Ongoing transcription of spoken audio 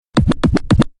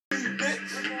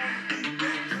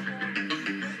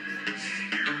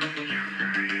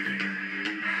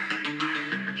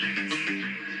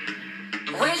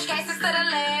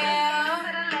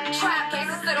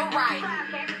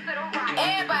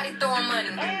Everybody throwing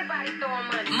money.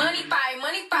 Money fight.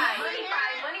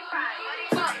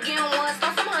 Fuck getting one,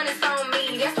 throw some hundreds on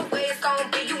me. That's the way it's gonna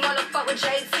be. You wanna fuck with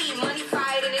JT? Money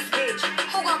fight in this bitch.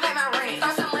 Who gon' pay my rent? Throw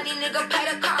some money, nigga, pay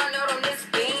the car note on this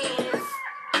Benz.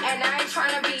 And I ain't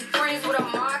tryna be friends with a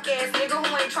mark ass nigga who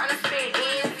ain't tryna spend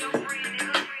ends.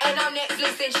 Ain't no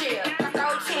Netflix and chill.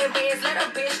 Throw 10 bands, let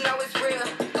a bitch know it's real.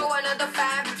 Throw another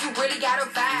 5 if you really got a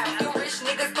vibe. You rich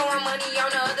niggas throwing money on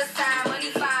the other side.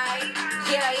 Money fight.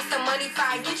 Yeah, it's a money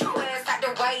fight. Get your ass out the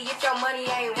way if your money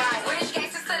ain't right. Rich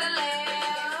gangsters to the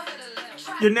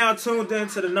left. You're now tuned in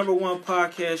to the #1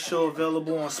 podcast show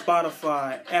available on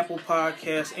Spotify, Apple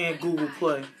Podcasts, and Google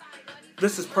Play.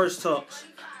 This is Purse Talks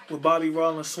with Bobby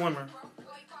Rollins Swimmer.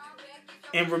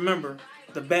 And remember,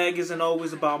 the bag isn't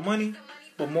always about money,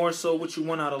 but more so what you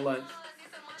want out of life.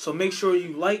 So make sure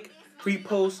you like,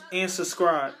 repost, and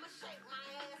subscribe.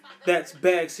 That's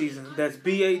bag season. That's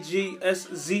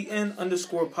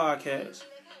BAGSZN_podcast.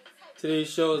 Today's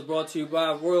show is brought to you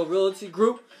by Royal Realty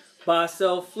Group. Buy,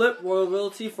 sell, flip, Royal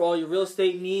Realty for all your real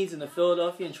estate needs in the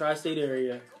Philadelphia and tri-state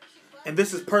area. And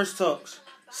this is Purse Talks,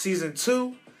 Season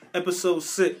 2, Episode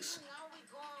 6.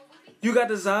 You got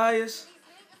desires?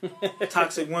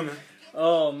 Toxic women.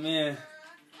 Oh, man.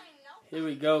 Here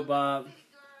we go, Bob.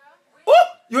 Woo!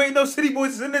 You ain't no City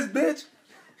Boys is in this bitch.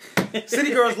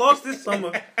 City Girls lost this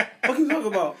summer. What you talking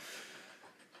about?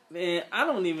 Man, I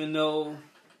don't even know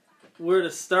where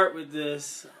to start with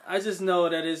this. I just know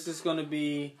that it's just going to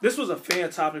be... This was a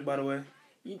fan topic, by the way.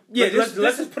 Yeah, let's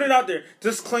just put it out there.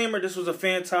 Disclaimer, this was a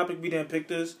fan topic. We didn't pick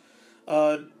this.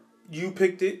 You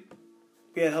picked it.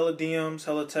 We had hella DMs,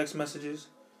 hella text messages,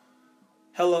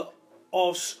 hella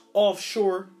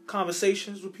offshore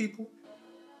conversations with people.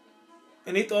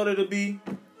 And they thought it would be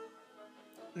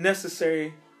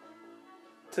necessary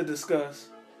to discuss.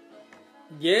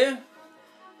 Yeah.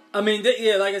 I mean,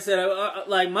 like I said,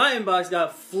 like my inbox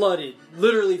got flooded,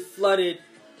 literally flooded,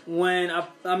 when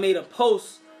I made a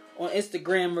post on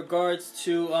Instagram regards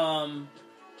to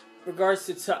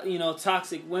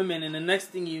toxic women, and the next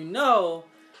thing you know,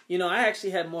 I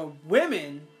actually had more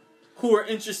women who were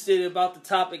interested about the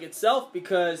topic itself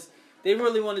because they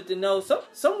really wanted to know.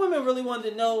 Some women really wanted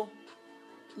to know,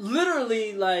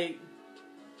 literally, like,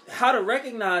 how to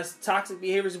recognize toxic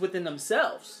behaviors within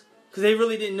themselves because they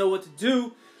really didn't know what to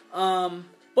do.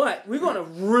 But we're going to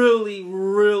really,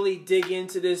 really dig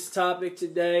into this topic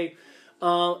today.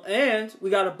 And we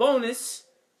got a bonus.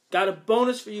 Got a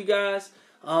bonus for you guys.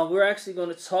 We're actually going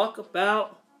to talk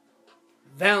about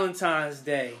Valentine's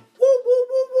Day. Woo, woo,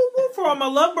 woo, woo, woo, for all my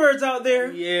lovebirds out there.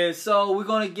 Yeah, so we're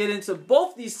going to get into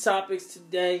both these topics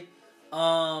today.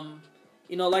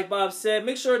 Like Bob said,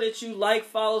 make sure that you like,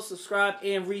 follow, subscribe,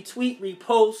 and retweet,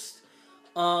 repost.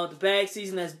 The bag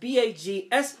season, that's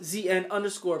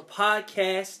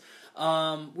BAGSZN_podcast.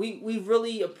 We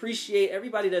really appreciate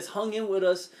everybody that's hung in with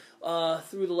us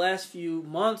through the last few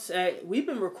months. We've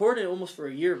been recording almost for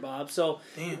a year, Bob. So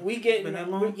damn, we're getting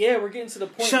to the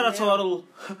point. Shout out to all the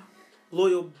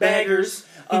loyal baggers.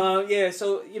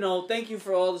 So thank you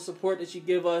for all the support that you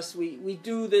give us. We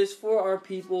do this for our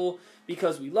people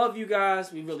because we love you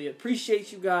guys. We really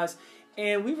appreciate you guys.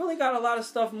 And we really got a lot of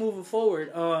stuff moving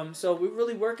forward. So we're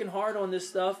really working hard on this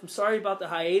stuff. I'm sorry about the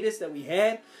hiatus that we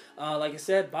had. Like I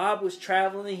said, Bob was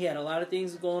traveling. He had a lot of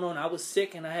things going on. I was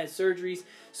sick and I had surgeries.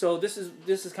 So this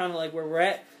is kind of like where we're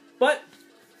at. But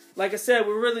like I said,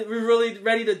 we're really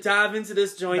ready to dive into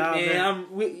this joint.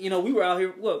 We were out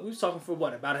here. Look, we was talking for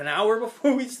about an hour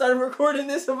before we started recording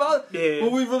this about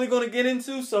what we really going to get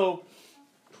into. So.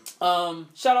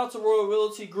 Shout out to Royal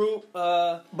Realty Group.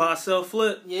 Buy, sell,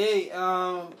 flip.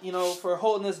 Yeah, for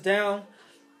holding us down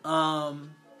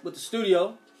with the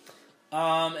studio.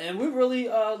 And we're really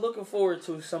looking forward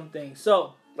to some things.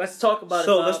 So, let's talk about it.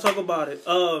 So, let's talk about it.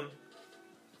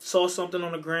 Saw something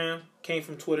on the gram, came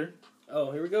from Twitter. Oh,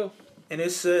 here we go. And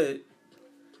it said,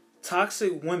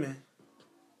 toxic women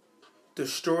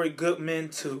destroy good men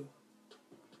too,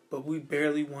 but we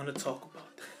barely want to talk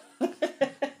about that.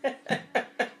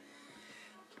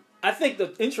 I think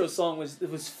the intro song was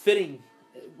fitting.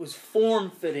 It was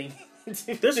form fitting, to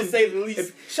say the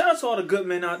least. Shout out to all the good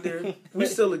men out there. We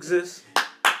still exist.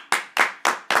 Shout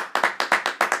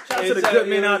out to the good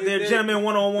men out there. Gentlemen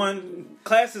 101.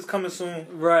 Class is coming soon.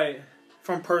 Right.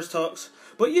 From Purse Talks.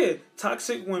 But yeah,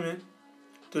 toxic women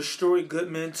destroy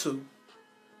good men too.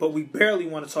 But we barely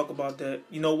want to talk about that.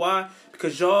 You know why?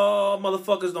 Because y'all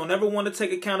motherfuckers don't ever want to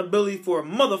take accountability for a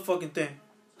motherfucking thing.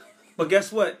 But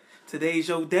guess what? Today's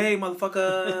your day,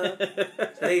 motherfucker.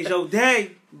 Today's your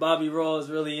day. Bobby Raw is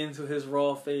really into his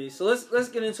raw phase. So let's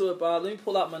get into it, Bob. Let me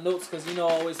pull out my notes because I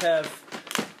always have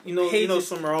You know,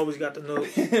 Summer always got the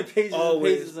notes. pages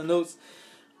always. and pages of notes.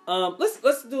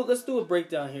 Let's do a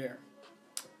breakdown here.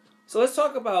 So let's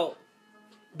talk about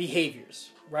behaviors,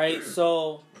 right?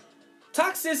 So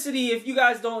toxicity. If you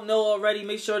guys don't know already,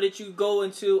 make sure that you go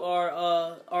into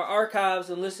our archives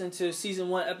and listen to season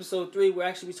 1, episode 3, where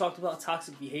actually we talked about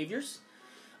toxic behaviors.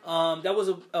 That was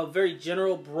a very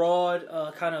general, broad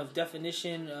kind of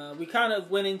definition. We kind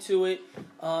of went into it.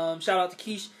 Shout out to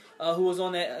Keish, who was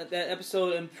on that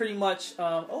episode, and pretty much.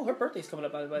 Her birthday's coming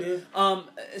up, by the way. Yeah.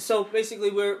 So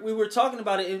basically, we were talking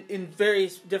about it in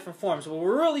various different forms. What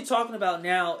we're really talking about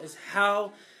now is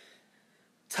how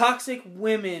toxic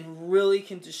women really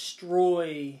can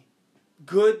destroy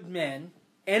good men,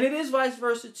 and it is vice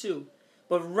versa too.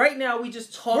 But right now, we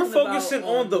just talking We're focusing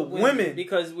on the women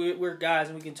because we're guys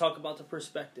and we can talk about the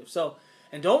perspective. So,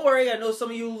 and don't worry, I know some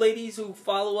of you ladies who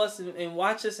follow us and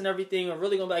watch us and everything are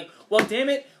really gonna be like, "Well, damn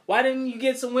it, why didn't you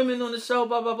get some women on the show?"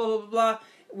 Blah blah blah blah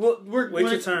blah. Wait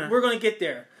your turn. We're gonna get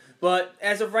there. But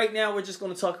as of right now, we're just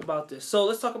gonna talk about this. So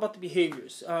let's talk about the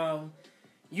behaviors.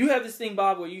 You have this thing,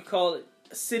 Bob, where you call it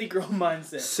a city girl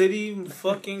mindset. City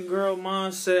fucking girl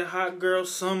mindset, hot girl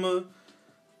summer.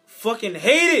 Fucking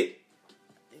hate it.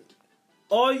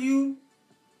 All you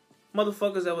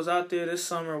motherfuckers that was out there this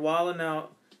summer wilding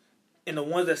out, and the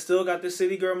ones that still got this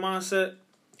city girl mindset,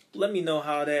 let me know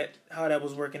how that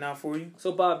was working out for you.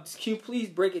 So, Bob, can you please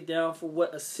break it down for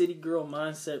what a city girl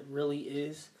mindset really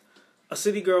is? A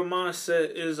city girl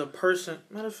mindset is a person...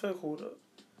 Matter of fact, hold up.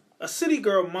 A city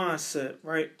girl mindset,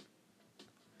 right,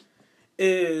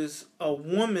 is a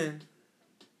woman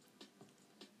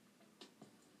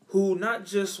who not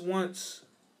just wants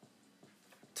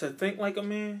to think like a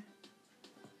man,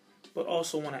 but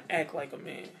also want to act like a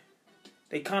man.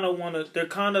 They're kind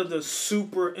of the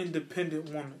super independent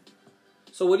woman.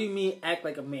 So what do you mean act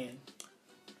like a man?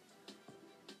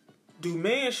 Do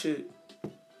man shit.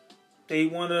 They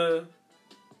want to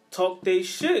talk they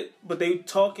shit, but they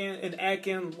talking and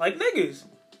acting like niggas.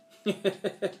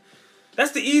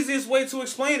 That's the easiest way to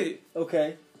explain it.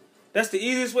 Okay. That's the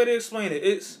easiest way to explain it.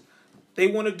 It's they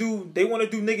want to do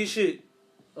nigga shit.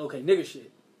 Okay, nigga shit.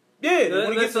 Yeah.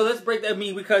 Let's break that.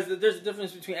 Because there's a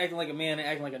difference between acting like a man and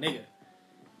acting like a nigga.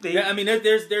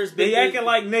 There's big, they acting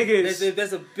like niggas.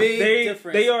 There's a big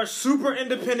difference. They are super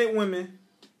independent women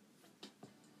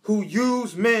who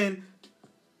use men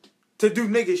to do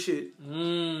nigga shit.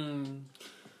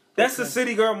 That's the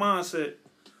city girl mindset.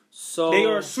 So they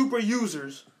are super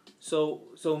users. So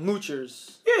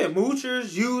moochers. Yeah,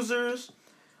 moochers, users,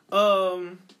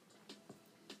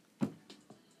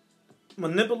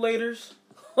 manipulators.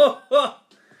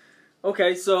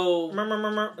 Okay, so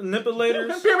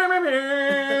manipulators.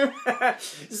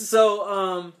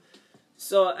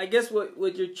 So I guess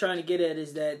what you're trying to get at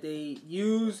is that they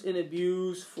use and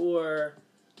abuse for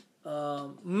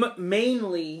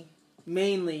mainly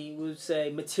we would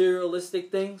say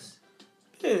materialistic things.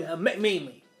 Yeah,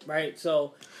 mainly, right?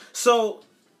 So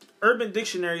Urban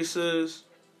Dictionary says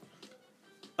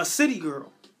a city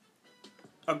girl,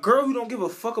 a girl who don't give a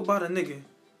fuck about a nigga.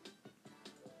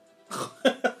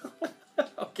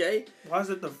 Okay. Why is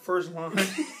it the first line?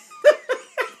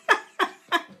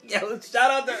 Yo,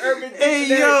 shout out to Urban Dictionary.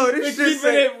 Hey, yo, this shit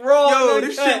say,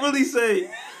 this shit really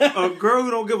say a girl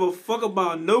who don't give a fuck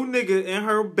about no nigga in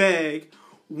her bag,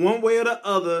 one way or the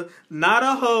other, not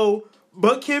a hoe,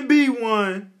 but can be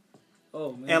one.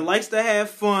 Oh man. And likes to have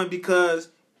fun because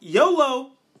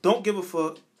YOLO, don't give a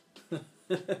fuck.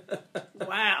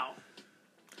 Wow.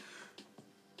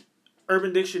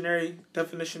 Urban Dictionary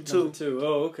definition 2. Number 2.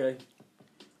 Oh, okay.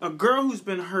 A girl who's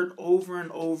been hurt over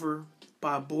and over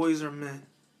by boys or men,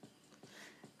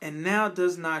 and now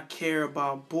does not care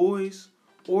about boys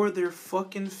or their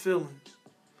fucking feelings.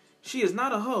 She is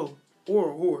not a hoe or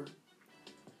a whore.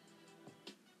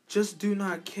 Just do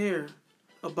not care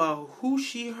about who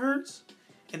she hurts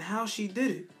and how she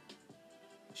did it.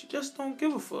 She just don't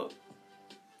give a fuck.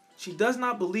 She does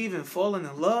not believe in falling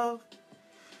in love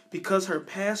because her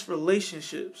past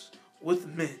relationships with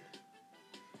men.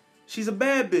 She's a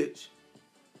bad bitch.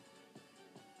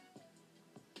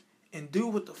 And do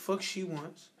what the fuck she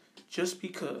wants just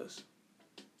because.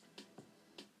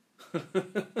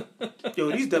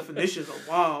 Yo, these definitions are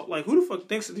wild. Like, who the fuck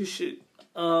thinks of this shit?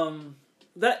 First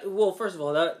of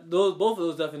all, both of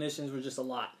those definitions were just a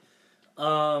lot.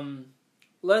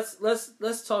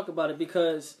 Let's talk about it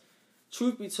because,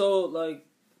 truth be told, like,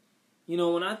 you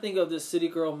know, when I think of this city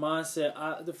girl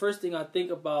mindset, the first thing I think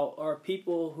about are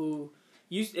people who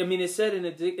it said in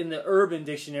the Urban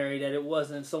Dictionary that it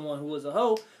wasn't someone who was a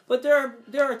hoe, but there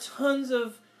are tons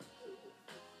of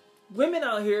women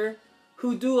out here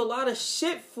who do a lot of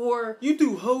shit for You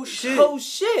do whole shit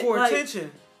for like,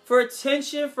 attention. For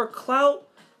attention, for clout,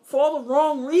 for all the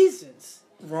wrong reasons.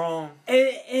 Wrong.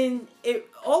 And it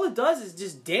all it does is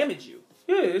just damage you.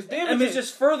 Yeah, it's damaging. I mean, it's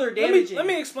just further damaging. Let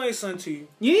me explain something to you.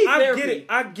 You need therapy. I get it.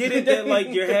 I get it that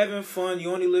like you're having fun.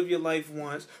 You only live your life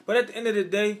once. But at the end of the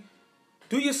day,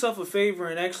 do yourself a favor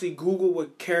and actually Google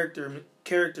what character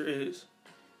is.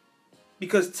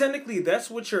 Because technically, that's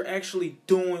what you're actually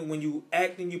doing when you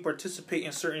act and you participate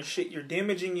in certain shit. You're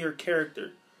damaging your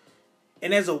character.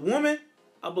 And as a woman,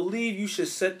 I believe you should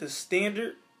set the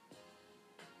standard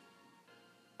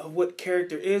of what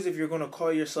character is if you're going to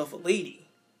call yourself a lady.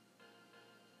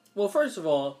 Well, first of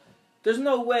all, there's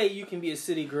no way you can be a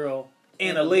city girl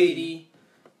And a lady.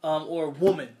 or a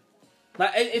woman.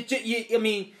 Like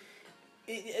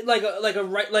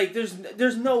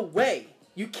there's no way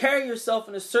you carry yourself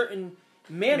in a certain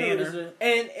manner.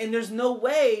 And there's no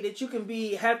way that you can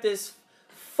have this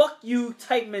fuck you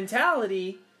type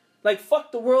mentality, like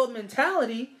fuck the world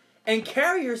mentality, and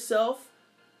carry yourself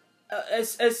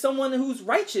as someone who's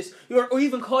righteous, or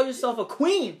even call yourself a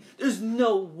queen. There's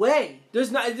no way.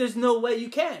 There's no way you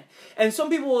can. And some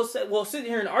people will sit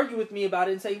here and argue with me about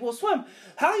it and say, well, Swim,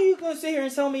 how are you going to sit here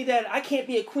and tell me that I can't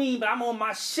be a queen, but I'm on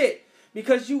my shit?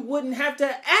 Because you wouldn't have to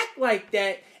act like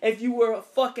that if you were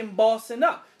fucking bossing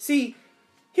up. See,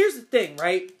 here's the thing,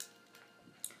 right?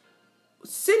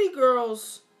 City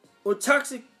girls or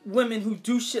toxic women who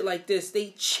do shit like this,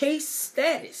 they chase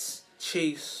status.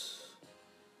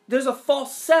 There's a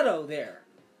falsetto there.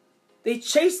 They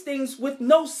chase things with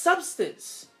no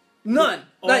substance. None.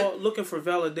 All looking for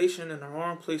validation in the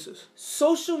wrong places.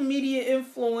 Social media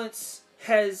influence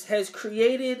has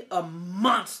created a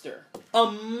monster.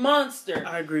 A monster.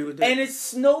 I agree with that. And it's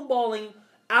snowballing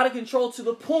out of control to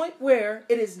the point where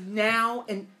it is now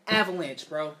an avalanche,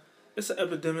 bro. It's an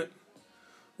epidemic.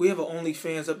 We have an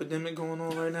OnlyFans epidemic going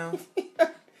on right now.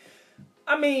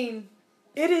 I mean,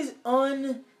 it is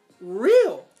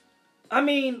unreal. I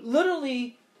mean,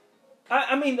 literally,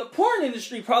 I mean, the porn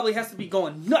industry probably has to be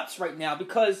going nuts right now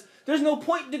because there's no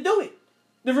point to do it.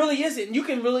 There really isn't. You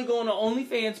can really go on the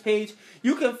OnlyFans page.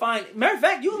 You can find, matter of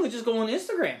fact, you can just go on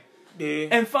Instagram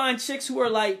and find chicks who are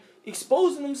like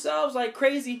exposing themselves like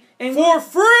crazy and for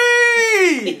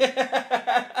free.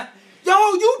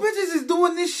 Yo, you bitches is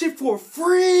doing this shit for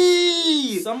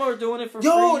free. Some are doing it for free.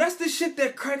 Yo, that's the shit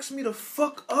that cracks me the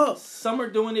fuck up. Some are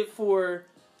doing it for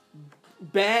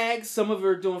bags. Some of them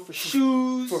are doing for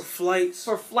shoes. For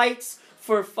flights.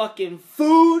 For fucking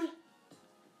food.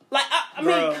 Like, I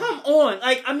mean, come on.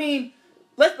 Like, I mean,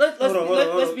 let's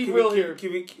be real here.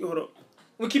 Hold up.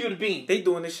 We'll keep it a bean. They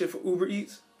doing this shit for Uber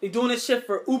Eats. They doing this shit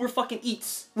for Uber fucking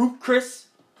Eats. Root Chris.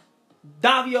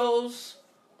 Davios.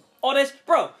 All this.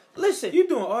 Bro, listen. You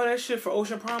doing all that shit for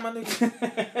Ocean Prime, my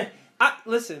nigga?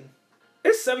 Listen.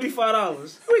 It's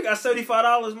 $75. We got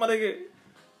 $75, my nigga.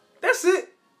 That's it.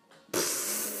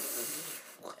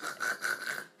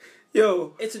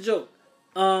 Yo. It's a joke.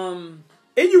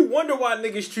 And you wonder why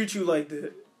niggas treat you like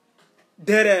that.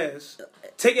 Dead ass.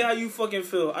 Take it how you fucking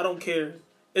feel. I don't care.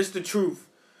 It's the truth.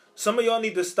 Some of y'all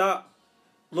need to stop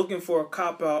looking for a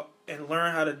cop-out and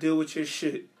learn how to deal with your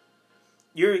shit.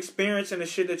 You're experiencing the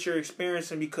shit that you're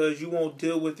experiencing because you won't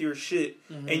deal with your shit.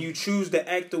 Mm-hmm. And you choose to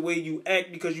act the way you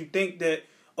act because you think that,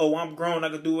 oh, I'm grown, I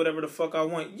can do whatever the fuck I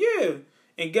want. Yeah.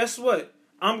 And guess what?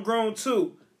 I'm grown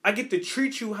too. I get to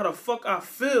treat you how the fuck I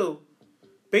feel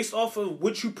based off of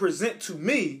what you present to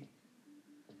me.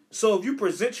 So if you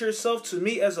present yourself to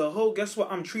me as a hoe, guess what?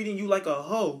 I'm treating you like a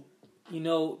hoe. You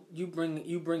know, you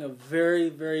bring a very,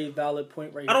 very valid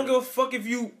point right here. I don't give a fuck if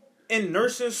you in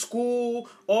nursing school,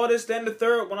 all this, that, and the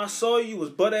third. When I saw you was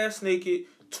butt-ass naked,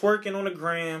 twerking on the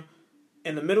gram,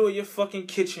 in the middle of your fucking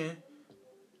kitchen,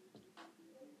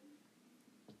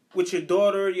 with your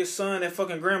daughter, your son at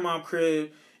fucking grandma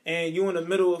crib, and you in the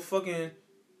middle of fucking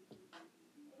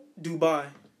Dubai.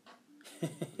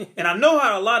 And I know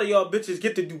how a lot of y'all bitches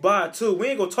get to Dubai too. We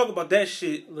ain't gonna talk about that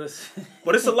shit. Listen.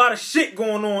 But it's a lot of shit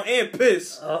going on and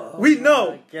piss. Oh, we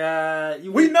know. God.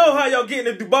 We know how y'all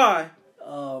getting to Dubai.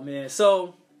 Oh man.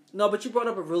 So no, but you brought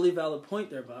up a really valid point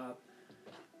there, Bob.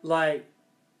 Like,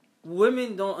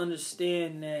 women don't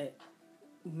understand that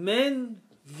men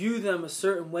view them a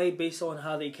certain way based on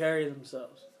how they carry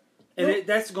themselves. And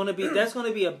that's gonna be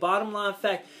a bottom line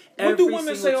fact. What do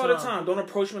women say all the time? Don't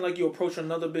approach me like you approach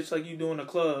another bitch like you do in a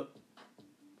club.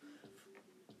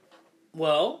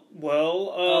 Well, when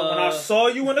I saw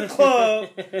you in the club,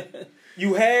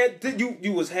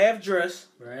 you was half dressed,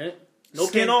 right? No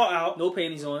skin all out, no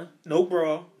panties on, no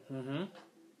bra. Mm-hmm.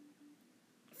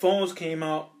 Phones came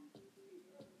out.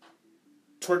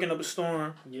 twerking up a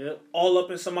storm, Yep. all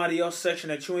up in somebody else's section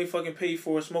that you ain't fucking paid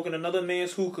for, smoking another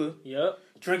man's hookah, Yep.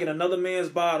 drinking another man's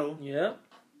bottle, Yep.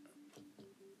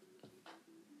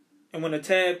 and when the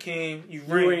tab came, you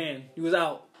You ran. ran. You was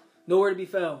out. Nowhere to be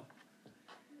found.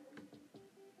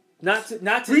 Not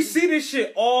to. We see this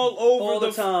shit all over all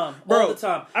the time, bro. all the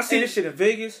time. I see And- this shit in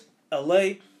Vegas,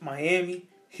 LA, Miami,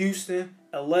 Houston,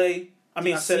 LA. I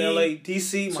mean, I said DC, LA,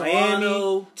 DC, Miami,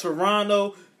 Toronto.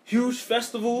 Toronto. Huge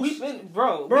festivals. We've been,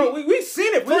 bro. We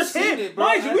seen it we firsthand. seen it, bro.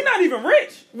 Mind you, we not even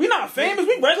rich. We not famous.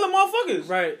 We regular motherfuckers.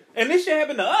 Right. And this shit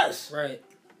happened to us. Right.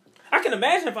 I can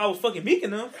imagine if I was fucking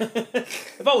Meeking them.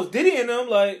 If I was Diddy and them,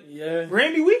 like, Yeah.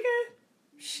 Grammy weekend?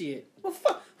 Shit. Well,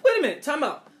 fuck. Wait a minute. Time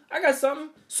out. I got something.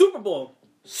 Super Bowl.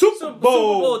 Super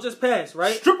Bowl. Super Bowl just passed,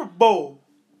 right? Stripper Bowl.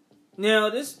 Now,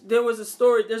 there was a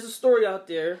story. There's a story out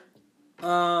there.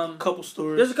 Couple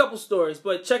stories. There's a couple stories,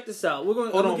 but check this out. We're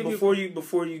going. Hold on, before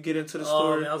you get into the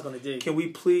story, Oh man, I was gonna dig. can we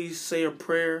please say a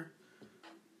prayer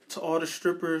to all the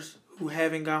strippers who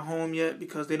haven't got home yet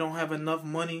because they don't have enough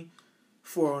money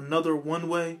for another one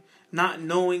way, not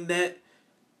knowing that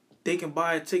they can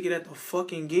buy a ticket at the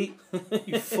fucking gate?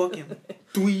 You fucking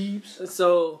dweebs.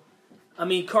 So, I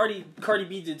mean, Cardi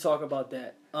B did talk about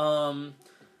that.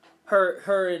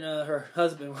 Her and her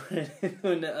husband were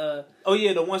in Oh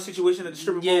yeah, the one situation at the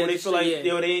stripper Yeah, bowl where they feel like yeah.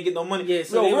 they ain't get no money. Yeah,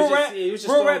 so Yo, they was real just- rap, it was just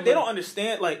real throwing rap, they money. don't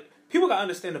understand. Like, people gotta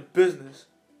understand the business.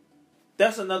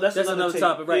 That's another take.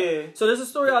 topic, right? Yeah. So there's a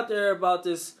story out there about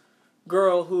this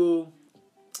girl who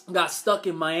got stuck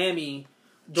in Miami.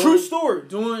 True story.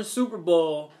 During Super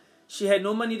Bowl, she had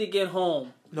no money to get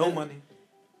home. No money.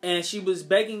 And she was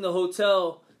begging the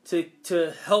hotel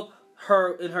to help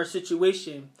her in her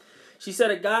situation. She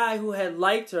said a guy who had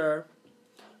liked her,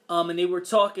 and they were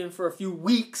talking for a few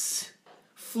weeks,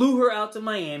 flew her out to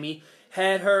Miami,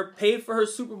 had her pay for her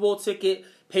Super Bowl ticket,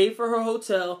 pay for her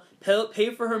hotel,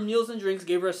 pay for her meals and drinks,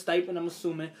 gave her a stipend, I'm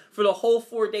assuming, for the whole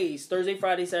 4 days, Thursday,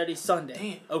 Friday, Saturday,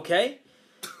 Sunday. Damn. Okay?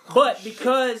 But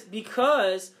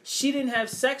because she didn't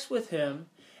have sex with him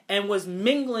and was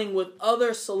mingling with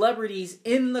other celebrities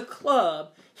in the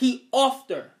club, he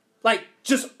offed her. Like,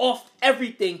 just offed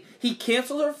everything. He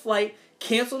canceled her flight,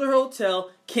 canceled her hotel,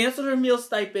 canceled her meal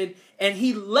stipend, and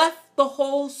he left the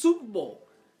whole Super Bowl.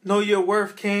 Know your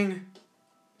worth, King.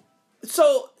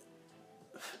 So,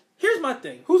 here's my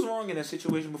thing. Who's wrong in that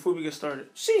situation before we get started?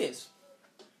 She is.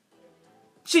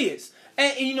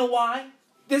 And you know why?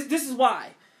 This is why.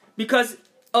 Because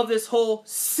of this whole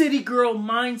city girl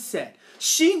mindset.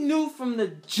 She knew from the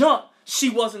jump she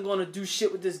wasn't going to do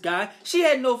shit with this guy. She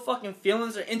had no fucking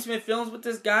feelings or intimate feelings with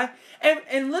this guy.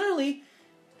 And literally,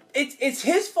 it's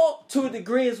his fault to a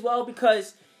degree as well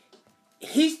because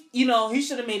he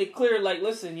should have made it clear, like,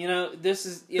 listen, this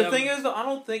is... The thing is, though, I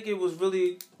don't think it was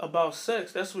really about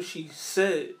sex. That's what she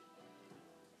said.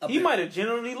 He might have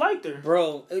genuinely liked her.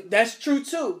 Bro, that's true,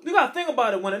 too. You gotta think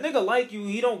about it. When a nigga like you,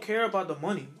 he don't care about the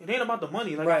money. It ain't about the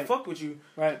money. Like, I fuck with you.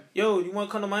 Right. Yo, you wanna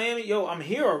come to Miami? Yo, I'm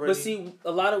here already. But see,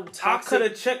 a lot of toxic...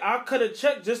 I cut a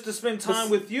check just to spend time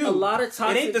with you. A lot of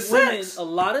toxic it ain't the women... sex. A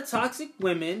lot of toxic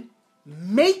women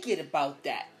make it about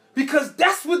that. Because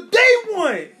that's what they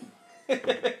want.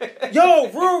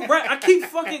 Yo, real rap. I keep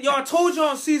fucking... Yo, I told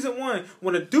y'all in season 1.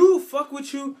 When a dude fuck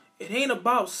with you, it ain't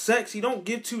about sex. He don't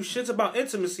give two shits about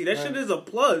intimacy. That shit is a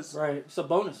plus. Right. It's a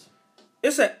bonus.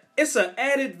 It's a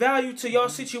added value to your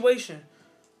situation.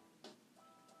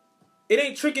 It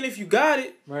ain't tricking if you got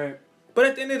it. Right. But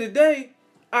at the end of the day,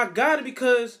 I got it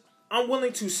because I'm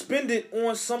willing to spend it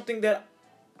on something that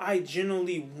I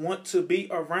genuinely want to be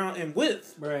around and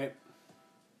with. Right.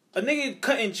 A nigga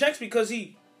cutting checks because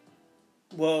he...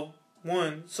 Well,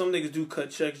 one, some niggas do cut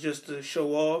checks just to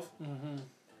show off. Mm-hmm.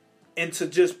 And to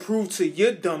just prove to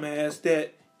your dumb ass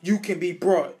that you can be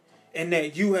brought. And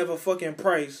that you have a fucking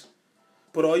price.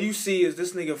 But all you see is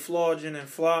this nigga flogging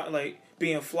and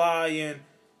being fly and...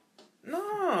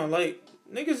 Nah, like,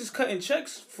 niggas is cutting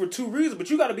checks for 2 reasons. But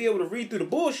you gotta be able to read through the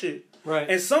bullshit. Right.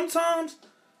 And sometimes,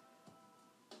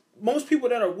 most people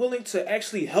that are willing to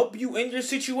actually help you in your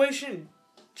situation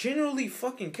generally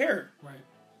fucking care. Right.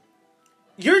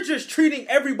 You're just treating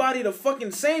everybody the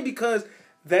fucking same because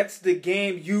that's the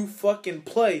game you fucking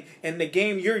play and the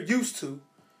game you're used to.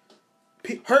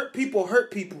 Hurt people hurt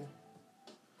people.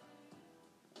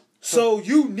 So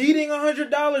you needing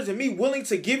 $100 and me willing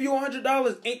to give you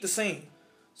 $100 ain't the same.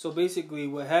 So basically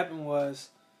what happened was,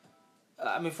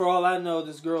 I mean, for all I know,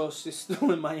 this girl, she's still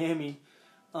in Miami.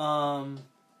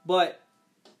 But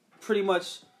pretty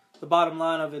much the bottom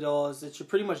line of it all is that you're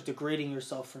pretty much degrading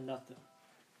yourself for nothing.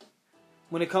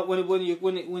 When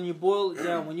you boil it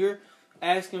down, when you're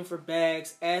asking for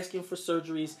bags, asking for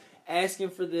surgeries, asking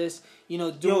for this, you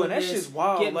know, doing and that this, shit's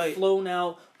wild, getting like, flown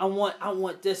out. I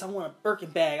want this. I want a Birkin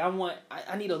bag.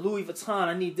 I need a Louis Vuitton.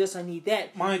 I need this. I need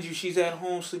that. mind you, she's at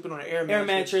home sleeping on an air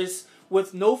mattress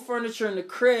with no furniture in the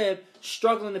crib,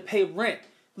 struggling to pay rent.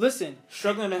 Listen,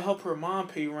 struggling to help her mom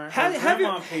pay rent.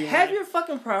 Have your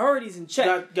fucking priorities in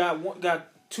check. Got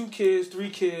 2 kids, 3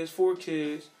 kids, 4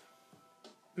 kids.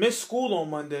 Missed school on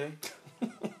Monday.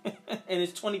 And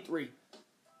it's 23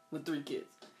 with 3 kids,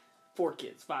 4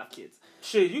 kids, 5 kids.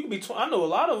 Shit, you could be. I know a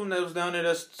lot of them that was down there.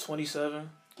 That's 27,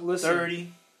 Listen,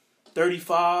 30,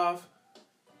 35.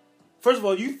 First of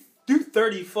all, you do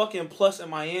 30 fucking plus in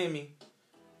Miami,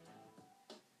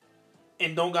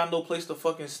 and don't got no place to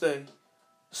fucking stay,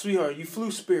 sweetheart. You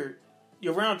flew Spirit.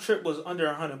 Your round trip was under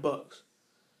 $100.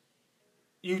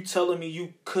 You telling me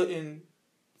you couldn't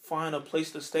find a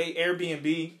place to stay?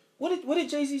 Airbnb. What did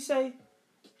Jay-Z say?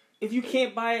 If you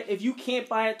can't buy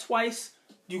it twice,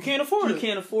 you can't afford it. You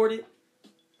can't afford it.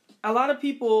 A lot of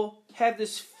people have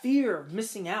this fear of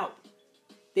missing out.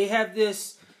 They have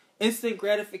this instant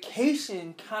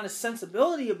gratification kind of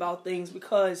sensibility about things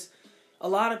because a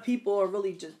lot of people are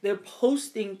really they're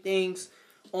posting things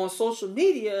on social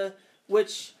media,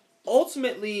 which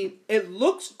ultimately it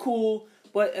looks cool,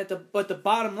 but the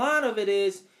bottom line of it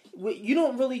is you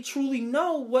don't really truly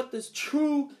know what the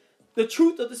truth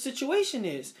of the situation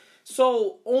is.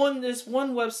 So on this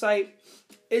one website,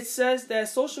 it says that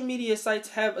social media sites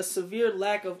have a severe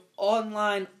lack of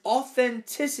online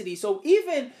authenticity. So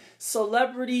even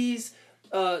celebrities,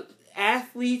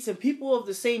 athletes, and people of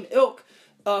the same ilk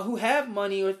who have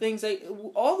money or things like,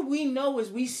 all we know is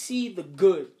we see the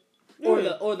good or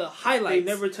the highlights.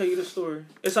 They never tell you the story.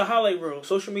 It's a highlight reel.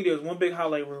 Social media is one big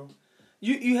highlight reel.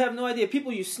 You have no idea.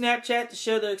 People use Snapchat to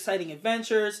share their exciting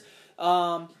adventures.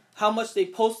 How much they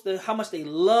post, how much they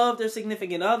love their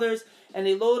significant others, and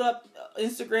they load up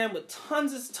Instagram with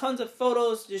tons of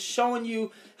photos just showing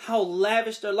you how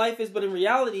lavish their life is. But in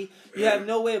reality, you have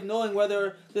no way of knowing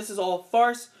whether this is all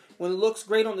farce. When it looks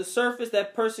great on the surface,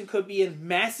 that person could be in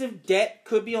massive debt,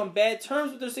 could be on bad terms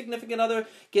with their significant other,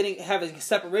 having a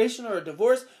separation or a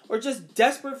divorce, or just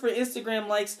desperate for Instagram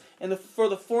likes and for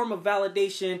the form of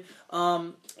validation.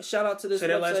 Shout out to this website. Say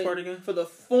that last part again. For the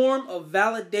form of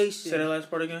validation. Say that last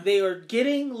part again. They are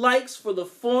getting likes for the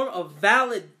form of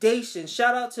validation.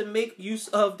 Shout out to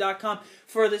makeuseof.com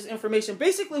for this information.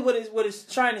 Basically, what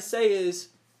it's trying to say is,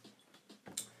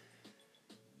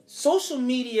 social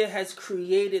media has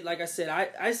created, like I said,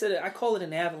 I call it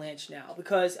an avalanche now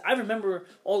because I remember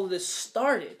all of this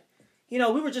started. You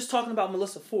know, we were just talking about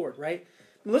Melissa Ford, right?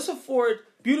 Melissa Ford,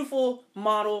 beautiful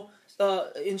model,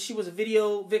 and she was a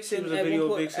video vixen. She was a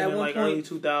video vixen in like early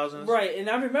 2000s. Right, and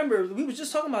I remember, we were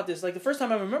just talking about this, like the first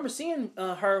time I remember seeing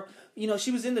her, you know, she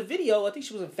was in the video, I think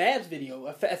she was in Fab's video,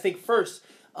 I think first.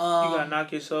 You gotta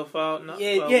knock yourself out.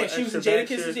 She was in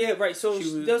Jadakiss's, yeah, right. So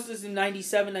this was in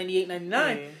 97, 98,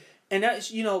 99. Yeah. And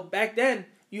that, you know, back then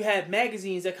you had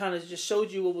magazines that kind of just showed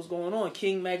you what was going on.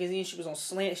 King magazine, she was on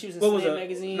Slant. She was in Slant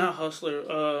magazine. Not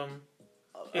Hustler.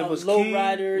 It was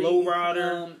Lowrider.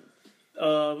 Lowrider.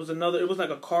 It was another. It was like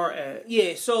a car ad.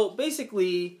 Yeah. So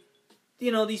basically,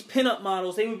 you know, these pinup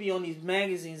models, they would be on these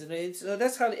magazines, and so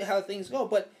that's how things go.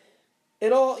 But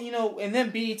it all, you know, and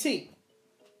then BET.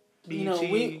 You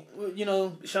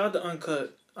know, shout out to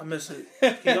Uncut. I miss it.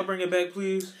 Can y'all bring it back,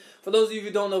 please? For those of you who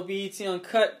don't know, BET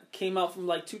Uncut came out from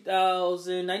like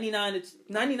 99 to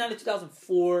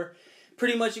 2004.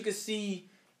 Pretty much you could see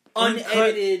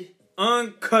unedited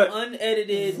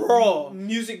raw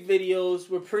music videos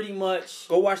were pretty much...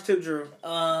 Go watch Tip Drill.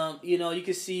 You know, you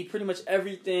could see pretty much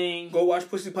everything. Go watch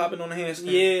Pussy Poppin' on the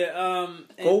Handstand. Yeah.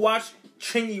 Go watch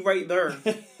Chingy right there.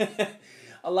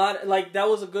 A lot, like, that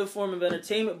was a good form of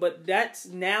entertainment, but that's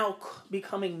now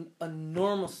becoming a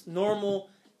normal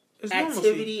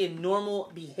activity and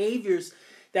normal behaviors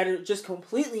that are just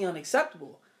completely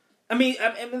unacceptable. I mean,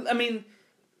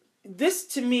 this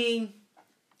to me,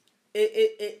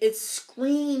 it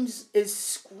screams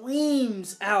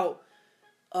out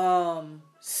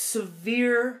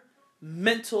severe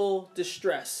mental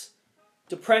distress,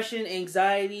 depression,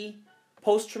 anxiety,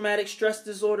 post-traumatic stress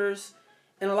disorders,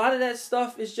 and a lot of that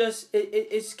stuff is just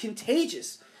it's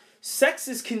contagious. Sex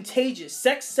is contagious.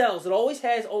 Sex sells. It always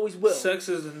has, always will. Sex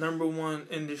is the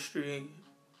 #1 industry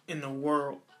in the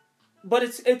world. But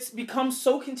it's become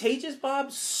so contagious,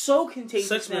 Bob. So contagious.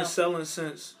 Sex now. been selling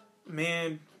since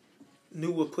man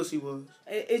knew what pussy was.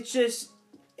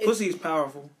 Pussy is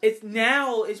powerful.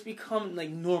 It's become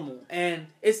like normal, and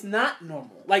it's not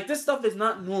normal. Like, this stuff is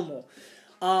not normal.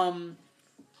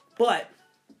 But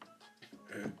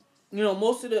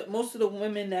most of the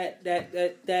women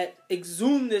that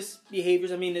exhume this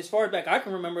behaviors. I mean, as far back I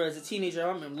can remember as a teenager,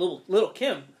 I remember Little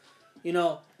Kim. You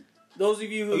know, those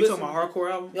of you who you talking about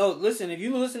hardcore album? Yo, listen, if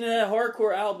you listen to that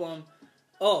hardcore album,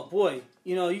 oh boy,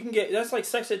 you know, you can get that's like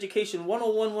Sex Education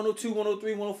 101, 102,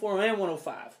 103, 104, and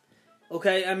 105.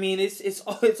 Okay, I mean it's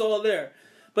all there.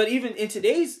 But even in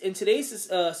today's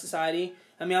society,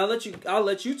 I mean, I'll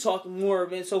let you talk more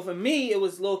of it. So for me, it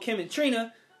was Lil Kim and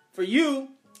Trina. For you,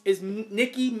 is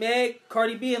Nicki, Meg,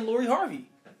 Cardi B, and Lori Harvey.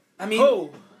 I mean,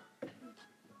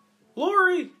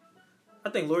 Lori. I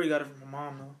think Lori got it from her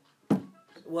mom though.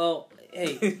 Well,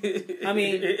 hey, I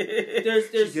mean, there's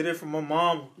she get it from her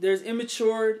mom. There's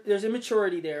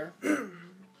immaturity there.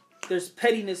 There's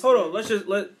pettiness. Hold on,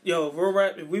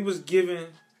 if we was giving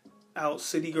out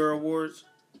City Girl Awards,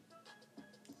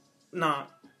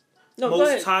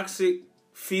 most toxic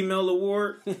female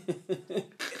award.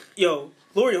 Yo,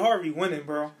 Lori Harvey winning,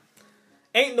 bro.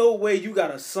 Ain't no way you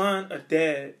got a son, a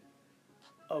dad,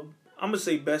 I'm gonna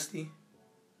say bestie,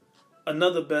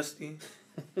 another bestie,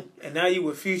 and now you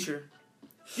with Future.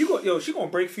 She gonna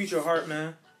break Future heart,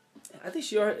 man. I think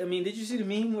she already, I mean, did you see the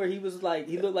meme where he looked like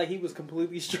he was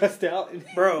completely stressed out?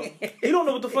 Bro, he don't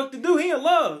know what the fuck to do. He in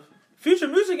love. Future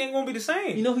music ain't gonna be the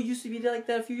same. You know who used to be like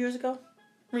that a few years ago?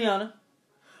 Rihanna.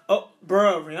 Oh,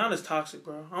 bro, Rihanna's toxic,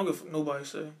 bro. I don't give a fuck nobody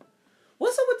say.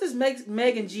 What's up with this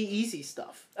Meg and G-Eazy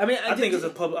stuff? I mean, I think it's a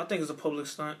public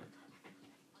stunt.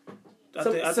 I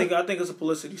think it's a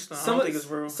publicity stunt. I don't think it's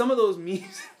real. Some of those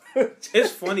memes.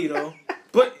 It's funny though,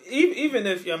 but even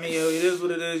if it is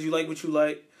what it is. You like what you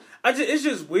like. It's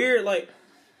just weird. Like,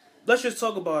 let's just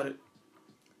talk about it.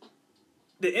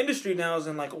 The industry now is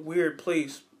in like a weird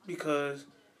place because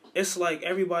it's like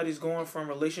everybody's going from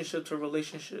relationship to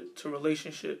relationship to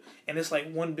relationship, and it's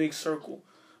like one big circle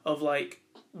of like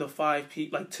the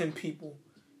 10 people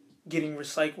getting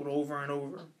recycled over and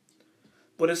over.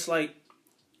 But it's like,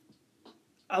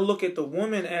 I look at the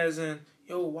woman as in,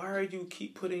 yo, why are you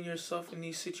keep putting yourself in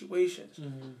these situations?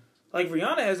 Mm-hmm. Like,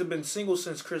 Rihanna hasn't been single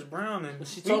since Chris Brown, and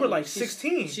we were like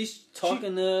 16. She's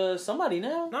talking to somebody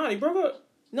now. Nah, he broke up.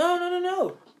 No.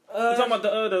 You talking about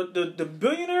the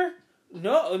billionaire?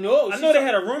 No. I know they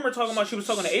had a rumor talking about she was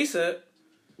talking to ASAP.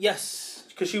 Yes.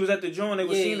 Because she was at the joint, they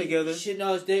were seen together.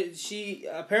 She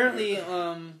apparently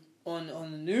on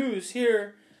the news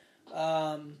here.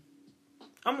 I'm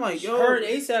like, yo, her and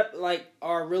ASAP like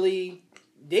are really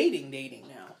dating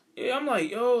now. Yeah, I'm like,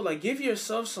 yo, like, give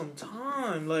yourself some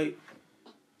time. Like,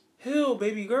 hell,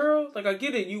 baby girl. Like, I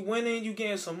get it. You winning, you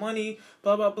getting some money,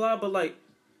 blah, blah, blah. But, like,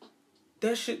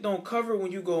 that shit don't cover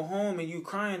when you go home and you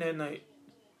crying at night.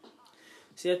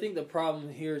 See, I think the problem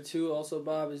here, too, also,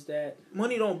 Bob, is that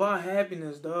money don't buy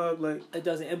happiness, dog. Like, it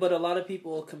doesn't. But a lot of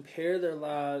people compare their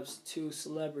lives to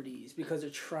celebrities because they're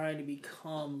trying to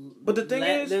become. But the thing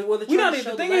is,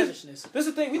 this is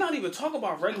the thing. We're not even talking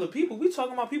about regular people. We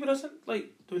talking about people that's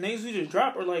like the names we just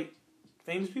dropped are like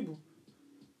famous people,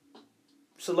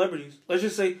 celebrities. Let's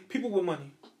just say people with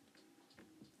money.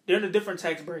 They're in a different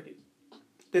tax bracket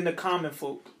than the common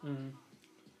folk. Mm-hmm.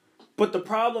 But the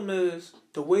problem is,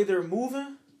 the way they're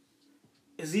moving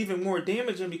is even more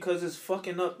damaging because it's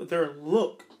fucking up their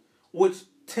look, which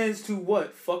tends to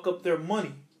what? Fuck up their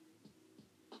money.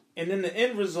 And then the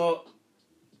end result,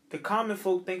 the common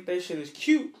folk think that shit is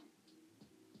cute.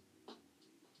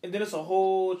 And then it's a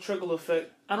whole trickle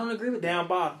effect. I don't agree with down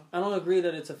bottom. I don't agree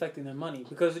that it's affecting their money.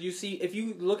 Because you see, if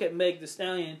you look at Meg Thee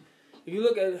Stallion, if you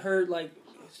look at her like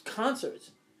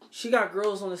concerts, she got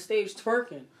girls on the stage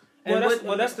twerking. That's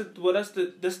the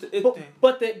it thing.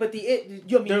 But the it,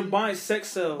 you know, they're buying sex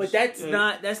cells. But that's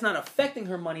not affecting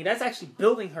her money. That's actually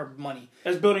building her money.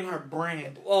 That's building her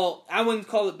brand. Well, I wouldn't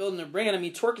call it building her brand. I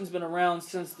mean, twerking's been around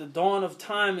since the dawn of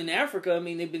time in Africa. I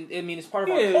mean, it's part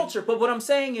of our culture. But what I'm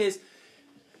saying is,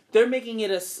 they're making it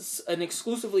an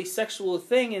exclusively sexual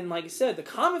thing, and like I said, the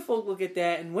common folk look at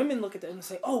that, and women look at that and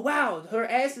say, "Oh wow, her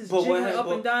ass is jiggling up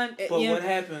and down." But what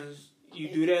happens? You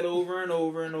do that over and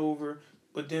over and over.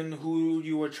 But then who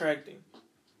you attracting?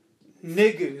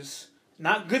 Niggas.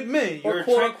 Not good men. You're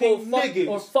attracting niggas.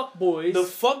 Or fuck boys. The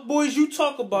fuck boys you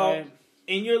talk about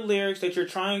in your lyrics that you're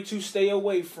trying to stay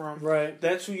away from. Right.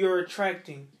 That's who you're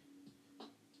attracting.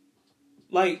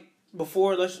 Like,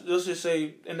 before, let's just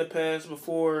say, in the past,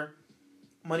 before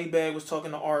Moneybagg was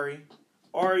talking to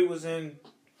Ari was in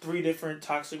 3 different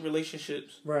toxic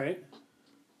relationships. Right.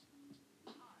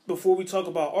 Before we talk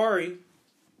about Ari,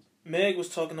 Meg was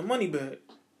talking to Moneybagg.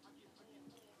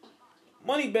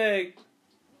 Moneybagg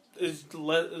is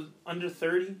under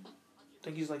 30. I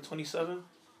think he's like 27.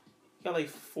 He got like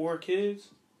 4 kids.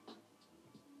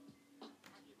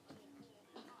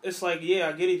 it's like, yeah,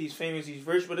 I get it, he's famous, he's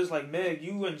rich, but it's like, Meg,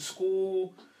 you in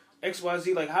school,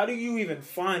 XYZ, like, how do you even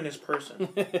find this person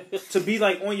to be,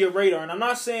 like, on your radar? And I'm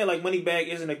not saying, like, Moneybagg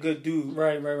isn't a good dude.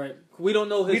 Right. We don't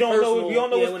know his personal... We don't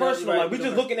know his personal life. We're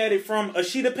just looking at it from a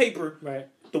sheet of paper. Right.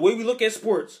 The way we look at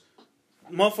sports.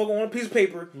 Motherfucker on a piece of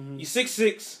paper, you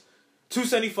 6'6",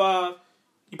 275,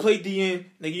 you play DN,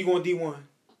 nigga, you going D1.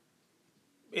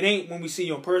 It ain't when we see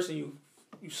you in person, you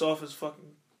soft as fucking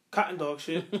cotton dog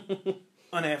shit.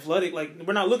 Unathletic. Like,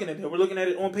 we're not looking at that. We're looking at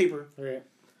it on paper. Right.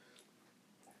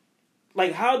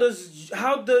 Like, how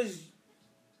does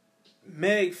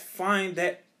Meg find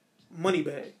that money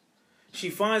bag? She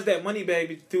finds that money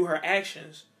bag through her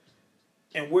actions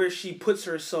and where she puts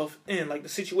herself in, like the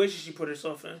situation she put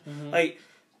herself in. Mm-hmm. Like,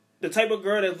 the type of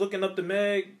girl that's looking up to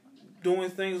Meg, doing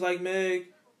things like Meg,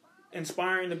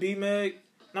 inspiring to be Meg.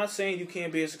 Not saying you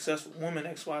can't be a successful woman,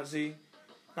 XYZ.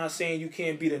 Not saying you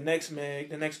can't be the next Meg,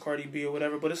 the next Cardi B or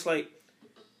whatever, but it's like,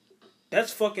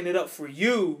 that's fucking it up for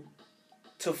you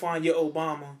to find your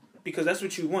Obama. Because that's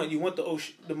what you want. You want the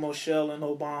Moshelle and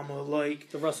Obama,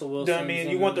 like... The Russell Wilson. You know what I mean?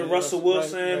 You want the Russell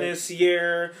Wilson and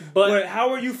Sierra. But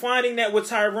how are you finding that with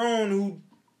Tyrone, who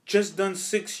just done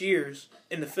 6 years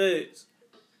in the feds?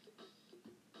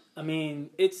 I mean,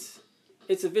 it's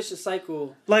a vicious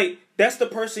cycle. Like, that's the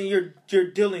person you're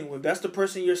dealing with. That's the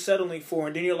person you're settling for.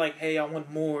 And then you're like, hey, I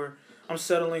want more. I'm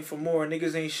settling for more.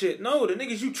 Niggas ain't shit. No, the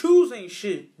niggas you choose ain't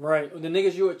shit. Right. The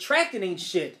niggas you attracted ain't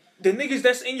shit. The niggas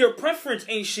that's in your preference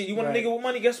ain't shit. You want a nigga with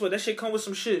money? Guess what? That shit come with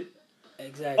some shit.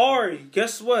 Exactly. Ari,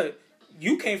 guess what?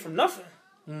 You came from nothing.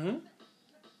 Mm-hmm.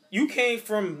 You came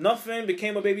from nothing,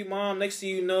 became a baby mom. Next thing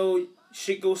you know,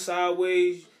 shit goes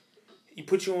sideways. He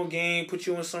put you on game, put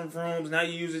you in some rooms. Now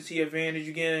you use it to your advantage.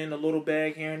 You get in a little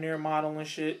bag here and there, modeling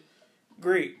shit.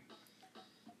 Great.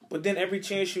 But then every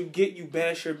chance you get, you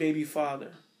bash your baby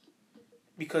father.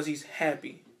 Because he's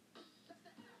happy.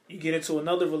 You get into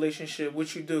another relationship,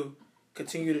 what you do?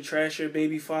 Continue to trash your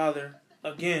baby father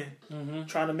again. Mm-hmm.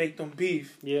 Trying to make them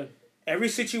beef. Yeah. Every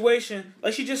situation,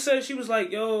 like she just said, she was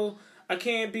like, yo, I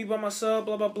can't be by myself,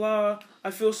 blah, blah, blah.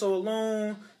 I feel so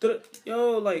alone.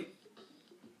 Yo, like,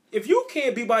 if you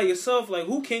can't be by yourself, like,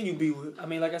 who can you be with? I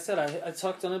mean, like I said, I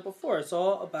talked on it before. It's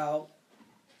all about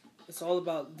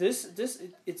this.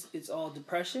 It's all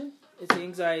depression. It's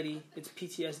anxiety. It's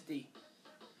PTSD.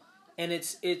 And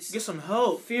it's get some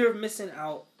help. Fear of missing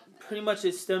out. Pretty much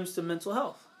it stems to mental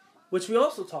health, which we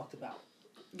also talked about.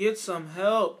 Get some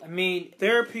help. I mean,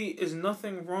 therapy is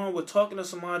nothing wrong with talking to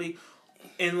somebody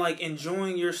and like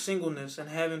enjoying your singleness and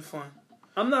having fun.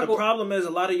 The problem is a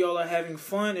lot of y'all are having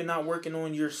fun and not working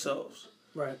on yourselves.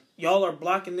 Right. Y'all are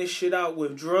blocking this shit out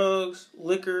with drugs,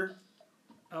 liquor,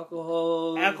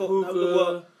 alcohol.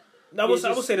 Well, I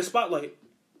would say the spotlight.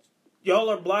 Y'all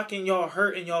are blocking y'all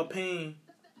hurt and y'all pain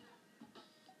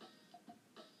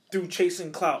through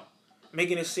chasing clout,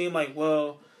 making it seem like,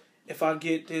 well, if I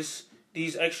get these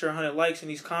extra 100 likes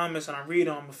and these comments and I read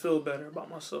them, I'm gonna feel better about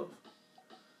myself.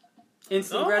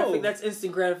 That's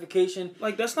instant gratification.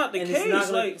 Like, that's not the case.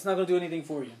 It's not gonna do anything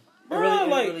for you. It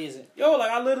really isn't. Yo,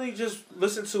 like, I literally just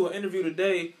listened to an interview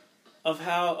today of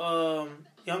how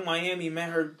Young Miami met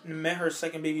her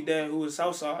second baby dad, who was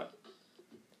Southside.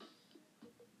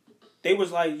 They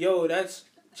was like, yo,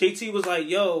 JT was like,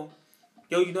 yo,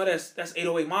 you know that's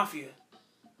 808 Mafia.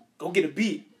 Go get a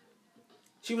beat.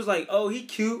 She was like, oh, he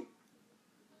cute.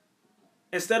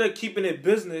 Instead of keeping it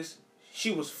business, she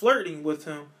was flirting with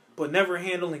him, but never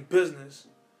handling business.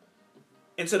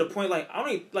 And to the point,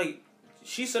 like,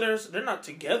 she said they're not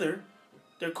together.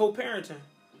 They're co-parenting.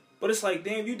 But it's like,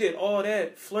 damn, you did all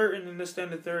that flirting and this, that,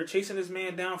 and the third, chasing this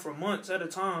man down for months at a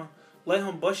time, let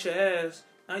him bust your ass.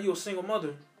 Now you're a single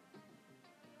mother.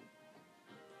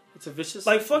 It's a vicious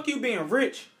cycle. Like, fuck you being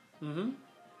rich. Mm-hmm.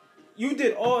 You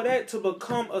did all that to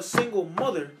become a single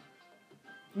mother.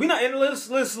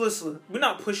 Listen. We're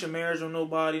not pushing marriage on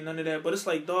nobody, none of that. But it's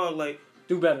like, dog, like,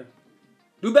 do better.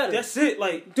 That's it.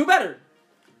 Like, do better.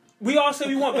 We all say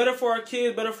we want better for our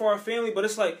kids, better for our family, but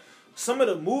it's like some of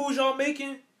the moves y'all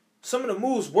making, some of the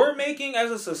moves we're making as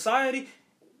a society,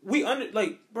 we're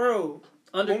undercut.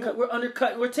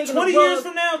 We're taking 20 years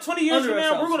from now,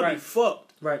 we're gonna be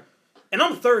fucked. Right. And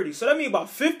I'm 30, so that means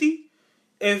about 50.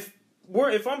 If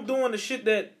I'm doing the shit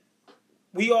that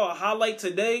we all highlight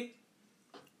today,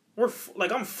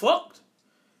 I'm fucked.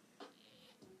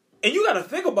 And you gotta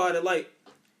think about it, like,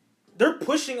 they're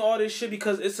pushing all this shit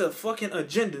because it's a fucking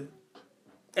agenda.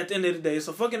 At the end of the day, it's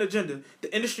a fucking agenda.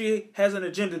 The industry has an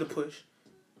agenda to push.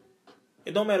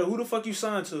 It don't matter who the fuck you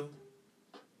sign to.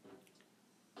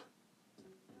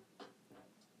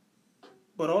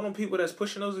 But all them people that's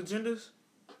pushing those agendas,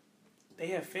 they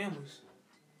have families.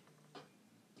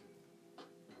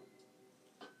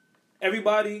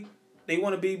 everybody, they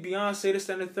want to be Beyonce, this,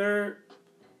 and the third.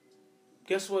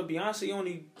 Guess what? Beyonce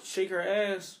only shake her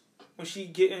ass when she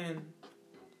getting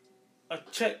a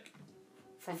check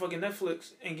from fucking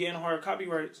Netflix and getting her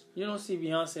copyrights. You don't see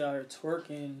Beyonce out here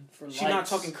twerking for likes. She's not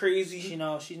talking crazy.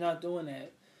 She's not doing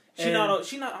that. She not.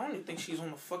 I don't even think she's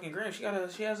on the fucking gram. She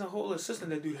has a whole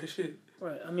assistant that do that shit.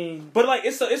 Right. I mean, but like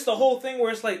it's the whole thing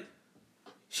where it's like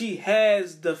she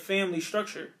has the family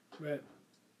structure. Right.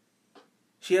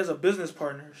 She has a business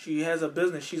partner. She has a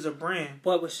business. She's a brand.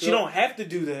 But she don't have to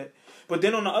do that. But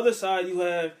then on the other side, you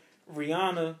have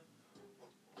Rihanna,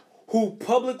 who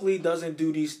publicly doesn't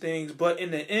do these things, but in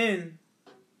the end,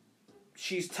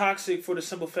 she's toxic for the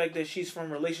simple fact that she's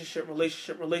from relationship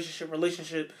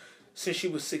since she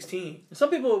was 16. Some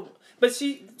people, but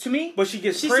she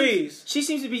gets praised. She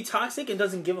seems to be toxic and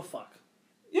doesn't give a fuck.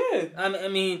 Yeah, I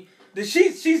mean,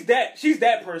 she's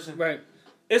that person. Right.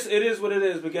 It is what it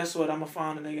is. But guess what? I'ma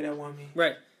find a nigga that want me.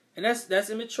 Right. And that's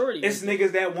immaturity. It's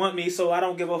niggas that want me, so I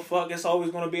don't give a fuck. It's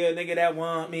always gonna be a nigga that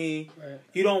want me. Right.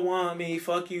 You don't want me.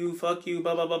 Fuck you.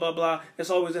 Blah blah blah blah blah. It's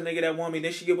always a nigga that want me.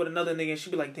 Then she get with another nigga and she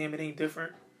be like, damn, it ain't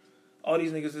different. All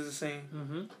these niggas is the same.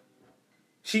 Mm-hmm.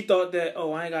 She thought that,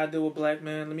 oh, I ain't gotta deal with black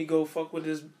man. Let me go fuck with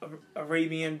this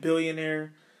Arabian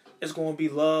billionaire. It's gonna be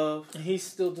love. And he's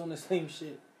still doing the same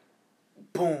shit.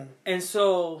 Boom. And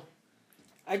so,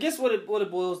 I guess what it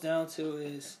boils down to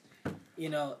is, you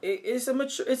know, it's a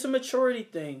maturity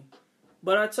thing.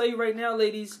 But I tell you right now,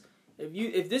 ladies,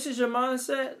 if this is your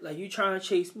mindset, like you trying to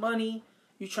chase money,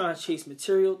 you trying to chase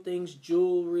material things,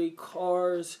 jewelry,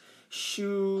 cars,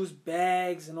 shoes,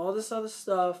 bags, and all this other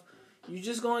stuff,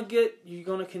 you're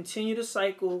gonna continue to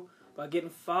cycle by getting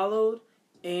followed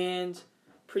and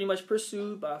pretty much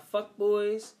pursued by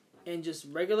fuckboys and just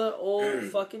regular old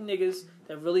fucking niggas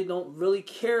that really don't really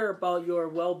care about your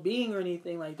well-being or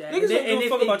anything like that. Niggas don't give a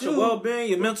fuck about your well-being,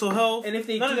 your mental health, and if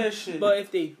they none do, of that shit. But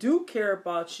if they do care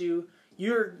about you,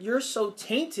 you're so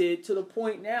tainted to the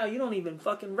point now you don't even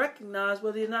fucking recognize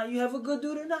whether or not you have a good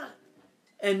dude or not.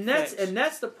 And that's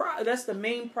the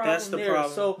main problem. That's the there.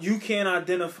 problem. So you can't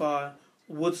identify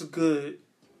what's good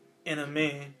in a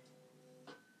man.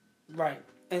 Right.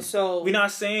 And so we're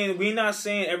not saying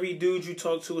every dude you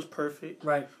talk to is perfect.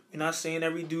 Right. We're not saying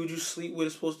every dude you sleep with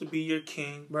is supposed to be your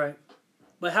king. Right.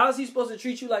 But how is he supposed to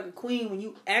treat you like a queen when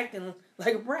you acting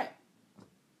like a brat?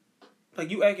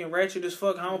 Like you acting ratchet as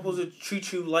fuck. How am I supposed to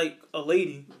treat you like a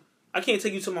lady? I can't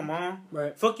take you to my mom.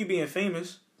 Right. Fuck you being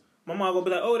famous. My mom gonna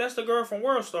be like, oh, that's the girl from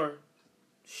World Star.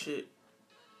 Shit.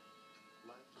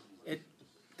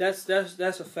 That's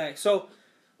a fact. So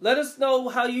let us know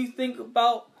how you think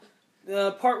about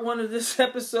part 1 of this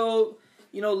episode.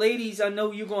 You know, ladies, I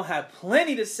know you're going to have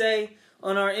plenty to say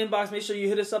on our inbox. Make sure you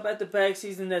hit us up at the Bag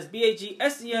Season. That's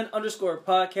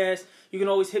BAGSDN_podcast. You can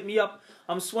always hit me up.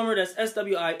 I'm Swimmer. That's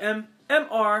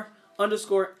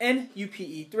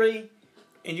SWIMMR_NUPE3.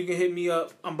 And you can hit me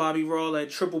up. I'm Bobby Rawl at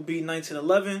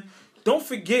BB1911. Don't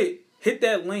forget, hit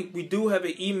that link. We do have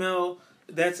an email.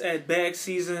 That's at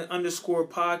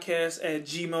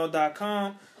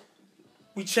bagseason_podcast@gmail.com.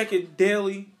 We check it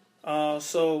daily.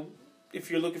 So if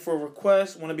you're looking for a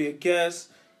request, want to be a guest,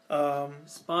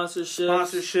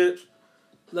 sponsorships,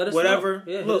 let us whatever.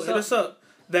 Know. Yeah, hit us up.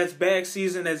 That's Bag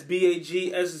Season. That's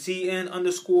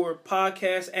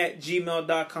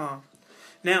BAGSZN_podcast@gmail.com.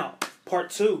 Now, part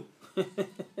 2.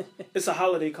 It's a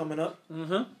holiday coming up.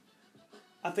 Mm-hmm.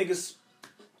 I think it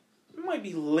might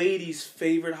be ladies'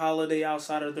 favorite holiday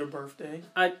outside of their birthday.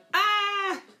 I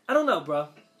don't know, bro.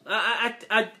 I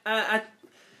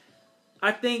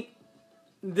think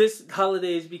this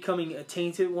holiday is becoming a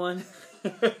tainted one.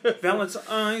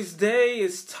 Valentine's Day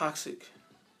is toxic.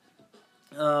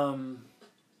 Yeah,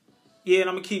 and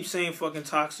I'm gonna keep saying fucking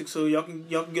toxic so y'all can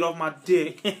get off my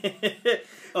dick.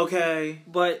 Okay.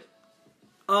 But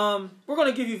we're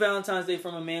gonna give you Valentine's Day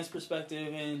from a man's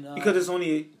perspective, and because it's only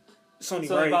right.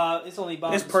 It's only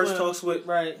Bob. It's Purse Talks with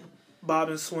right. Bob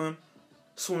and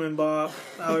Swimming Bob,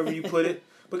 however you put it.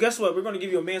 But guess what? We're gonna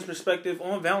give you a man's perspective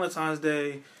on Valentine's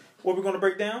Day. What we're gonna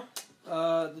break down?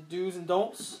 The do's and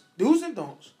don'ts. Do's and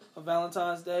don'ts of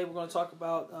Valentine's Day. We're gonna talk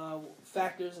about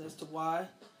factors as to why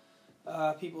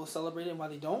people celebrate it and why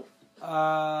they don't.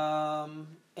 And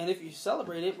if you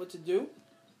celebrate it, what to do.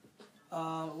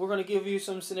 We're going to give you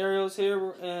some scenarios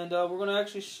here, and we're going to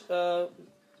actually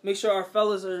make sure our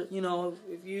fellas are, you know,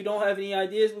 if you don't have any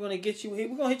ideas, we're going to hit you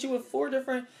with 4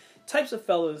 different types of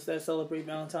fellas that celebrate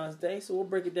Valentine's Day, so we'll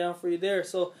break it down for you there.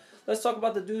 So let's talk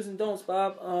about the do's and don'ts,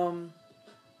 Bob.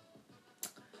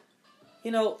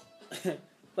 You know,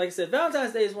 like I said,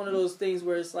 Valentine's Day is one of those things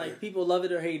where it's like people love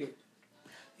it or hate it.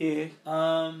 Yeah.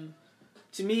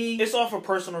 to me, It's all for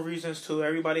personal reasons too.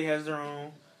 Everybody has their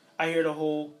own. I hear the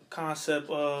whole concept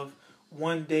of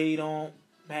one day don't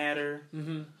matter.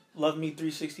 mm-hmm. Love me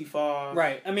 365.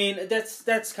 Right. I mean,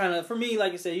 that's kind of, for me,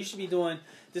 like I said, you should be doing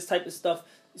this type of stuff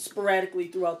sporadically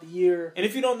throughout the year. And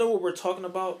if you don't know what we're talking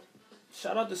about,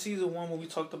 shout out to season 1 when we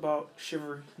talked about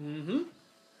chivalry. Mm-hmm.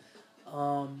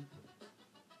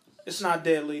 It's not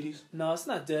dead, ladies. No, it's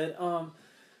not dead.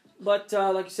 But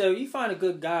like you said, you find a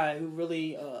good guy who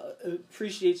really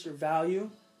appreciates your value,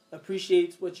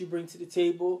 appreciates what you bring to the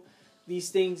table. These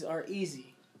things are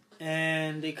easy,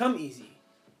 and they come easy.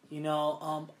 You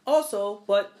know. Also,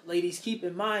 but ladies, keep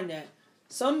in mind that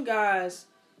some guys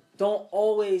don't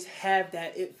always have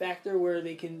that it factor where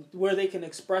they can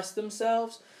express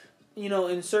themselves, you know,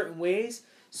 in certain ways.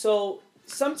 So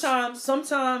sometimes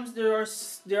there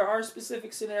are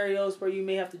specific scenarios where you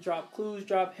may have to drop clues,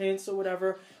 drop hints, or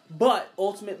whatever. But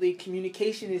ultimately,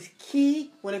 communication is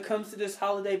key when it comes to this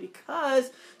holiday because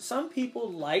some people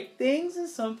like things and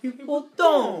some people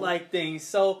don't like things.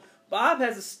 So Bob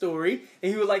has a story and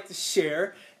he would like to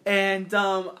share. And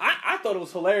I thought it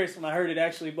was hilarious when I heard it,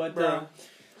 actually. But All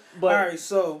right,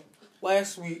 so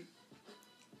last week,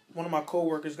 one of my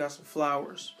coworkers got some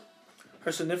flowers.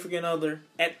 Her significant other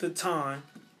at the time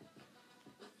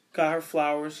got her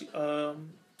flowers.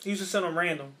 He used to send them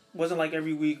random. Wasn't like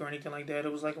every week or anything like that.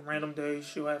 It was like a random day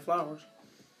she'll have flowers.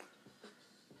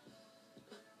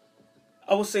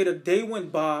 I would say the day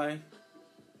went by.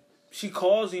 She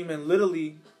calls him and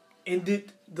literally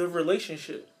ended the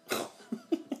relationship.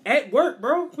 At work,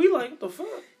 bro. We like, what the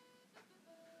fuck?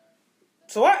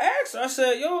 So I asked her, I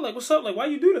said, yo, like, what's up? Like, why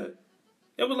you do that?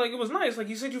 It was like, it was nice. Like,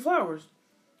 he sent you flowers.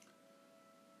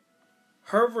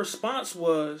 Her response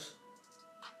was,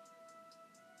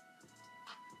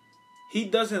 he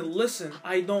doesn't listen.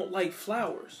 I don't like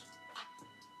flowers.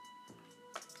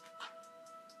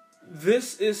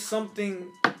 This is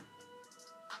something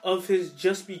of his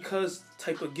just because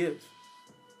type of gift.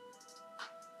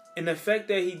 And the fact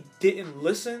that he didn't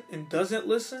listen and doesn't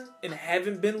listen and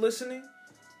haven't been listening,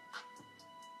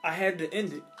 I had to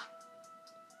end it.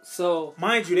 So,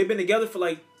 mind you, they've been together for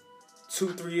like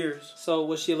 2-3 years. So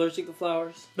was she allergic to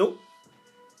flowers? Nope.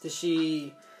 Did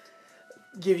she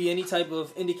give you any type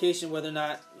of indication whether or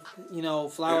not, you know,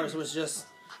 flowers was just...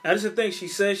 That's the thing. She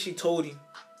says she told him.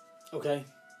 Okay.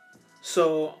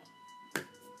 So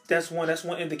that's one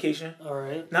indication. All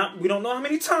right. We don't know how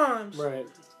many times. Right.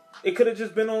 It could have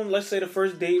just been on, let's say the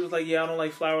first date was like, yeah, I don't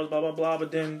like flowers, blah, blah, blah.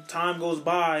 But then time goes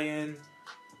by and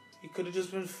he could have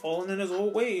just been falling in his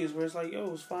old ways where it's like, yo,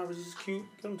 his flowers is cute.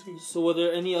 Get them to you. So were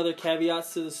there any other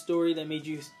caveats to the story that make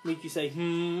you say,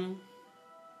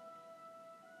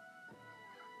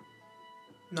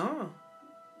 Nah.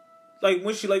 Like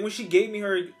when she gave me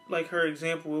her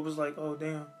example, it was like, oh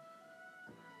damn.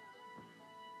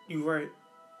 You right.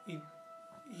 He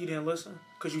didn't listen.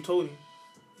 Cause you told him.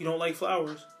 You don't like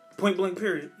flowers. Point blank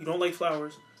period. You don't like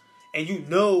flowers. And you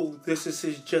know this is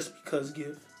his just because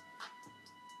gift.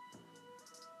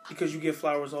 Because you get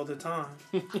flowers all the time.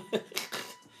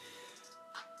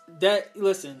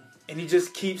 Listen. And he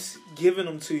just keeps giving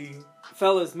them to you.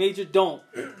 Fellas, major don't.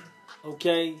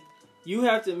 Okay? You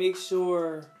have to make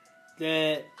sure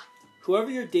that whoever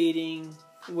you're dating,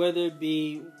 whether it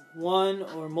be one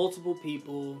or multiple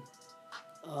people,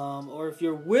 or if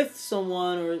you're with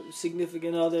someone or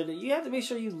significant other, that you have to make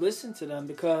sure you listen to them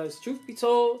because, truth be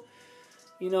told,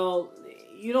 you know,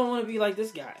 you don't want to be like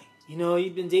this guy. You know,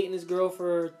 you've been dating this girl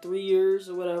for 3 years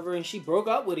or whatever, and she broke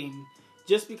up with him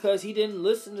just because he didn't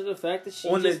listen to the fact that she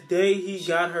on the day he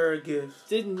got her a gift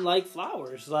didn't like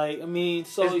flowers. Like, I mean,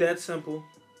 so it's that simple.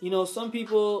 You know, some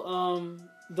people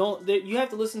don't. You have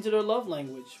to listen to their love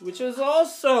language, which is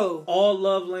also all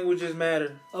love languages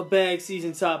matter. A bag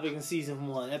season topic in season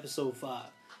 1, episode 5.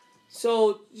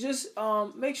 So just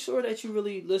make sure that you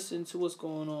really listen to what's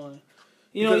going on.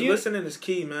 You know, listening is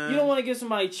key, man. You don't want to give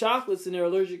somebody chocolates and they're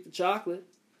allergic to chocolate.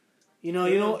 You know,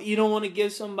 you don't want to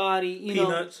give somebody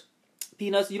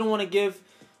peanuts. You don't want to give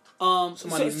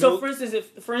somebody milk. So for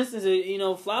instance, you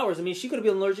know, flowers. I mean, she could have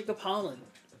been allergic to pollen,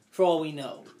 for all we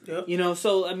know. Yep. You know,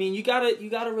 so I mean, you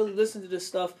gotta really listen to this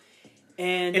stuff.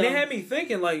 And it had me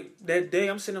thinking, like, that day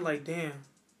I'm sitting like, damn,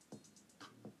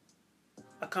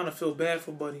 I kind of feel bad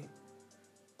for Buddy.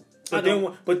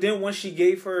 But then once she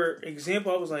gave her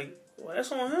example, I was like, well,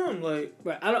 that's on him. Like,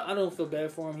 right, I don't feel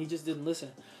bad for him. He just didn't listen.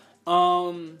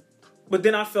 But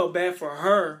then I felt bad for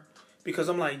her because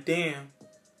I'm like, damn,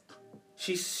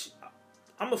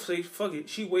 I'm gonna say, fuck it.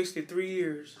 She wasted 3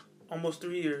 years, almost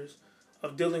 3 years,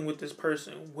 of dealing with this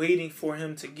person, waiting for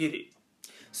him to get it.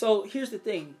 So here's the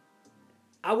thing.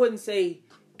 I wouldn't say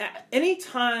any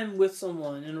time with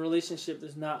someone in a relationship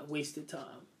is not wasted time.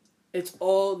 It's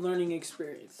all learning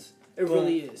experience. It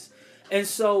really is. And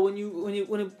so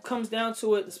when it comes down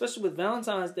to it, especially with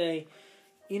Valentine's Day,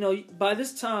 you know, by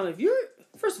this time, if you're,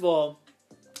 first of all,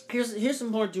 here's some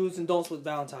more do's and don'ts with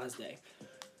Valentine's Day.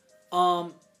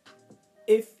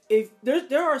 If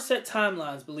there are set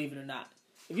timelines, believe it or not.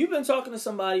 If you've been talking to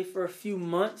somebody for a few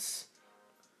months,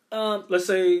 let's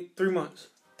say 3 months.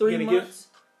 3 months.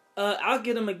 I'll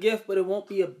get them a gift, but it won't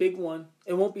be a big one.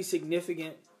 It won't be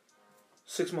significant.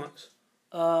 6 months.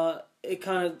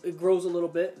 It grows a little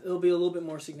bit. It'll be a little bit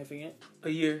more significant. A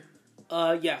year.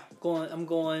 Yeah, I'm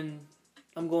going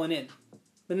in,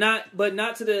 but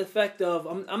not to the effect of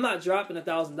I'm not dropping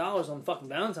 $1,000 on fucking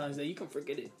Valentine's Day. You can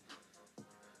forget it.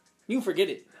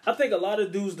 I think a lot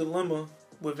of dudes' dilemma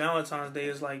with Valentine's Day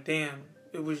is like, damn,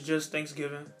 it was just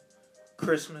Thanksgiving,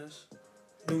 Christmas,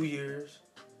 New Year's.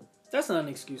 That's not an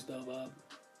excuse, though, Bob.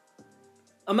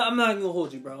 I'm not gonna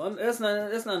hold you, bro. That's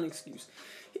not an excuse.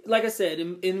 Like I said,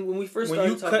 when we first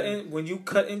started when you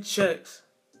cutting checks,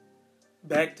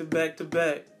 back to back to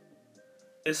back,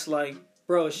 it's like,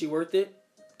 bro, is she worth it?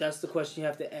 That's the question you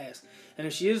have to ask. And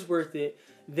if she is worth it,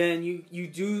 then you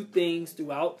do things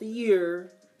throughout the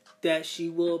year that she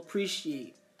will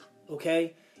appreciate.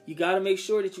 Okay? You got to make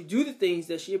sure that you do the things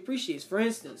that she appreciates. For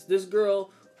instance, this girl,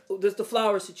 there's the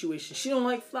flower situation. She don't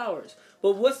like flowers.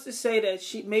 But what's to say that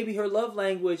maybe her love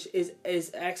language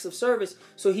is acts of service,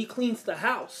 so he cleans the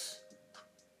house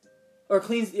or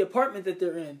cleans the apartment that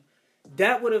they're in.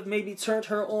 That would have maybe turned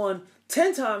her on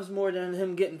 10 times more than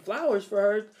him getting flowers for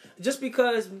her. Just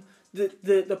because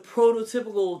the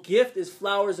prototypical gift is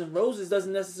flowers and roses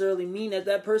doesn't necessarily mean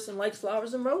that person likes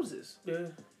flowers and roses. Yeah.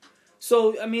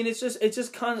 So I mean, it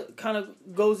just kind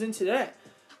of goes into that.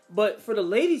 But for the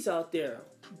ladies out there,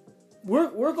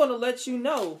 we're going to let you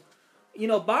know. You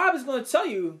know, Bob is going to tell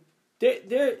you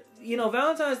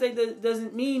Valentine's Day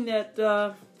doesn't mean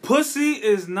that pussy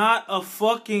is not a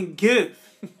fucking gift.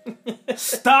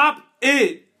 Stop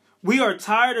it. We are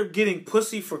tired of getting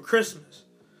pussy for Christmas,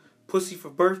 pussy for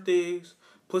birthdays,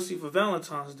 pussy for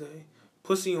Valentine's Day,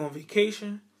 pussy on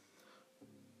vacation,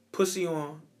 pussy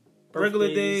on regular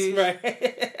days,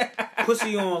 right.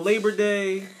 Pussy on Labor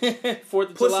Day, 4th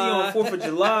of pussy July, on 4th of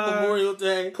July, Memorial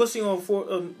Day, pussy on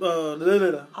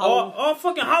all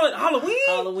fucking Halloween.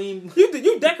 Halloween.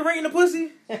 You decorating the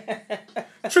pussy?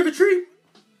 Trick or treat.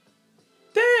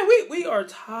 Damn, we are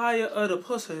tired of the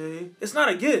pussy. It's not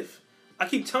a gift. I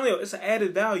keep telling you, it's an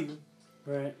added value.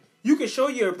 Right. You can show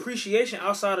your appreciation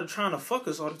outside of trying to fuck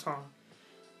us all the time.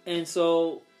 And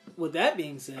so, with that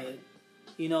being said,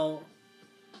 you know,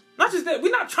 not just that,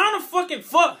 we're not trying to fucking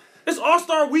fuck. It's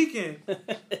All-Star Weekend.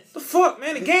 The fuck,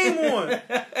 man? The game on.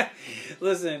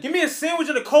 Listen. Give me a sandwich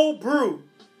and a cold brew.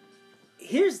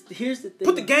 Here's the thing.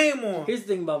 Put the game on. Here's the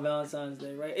thing about Valentine's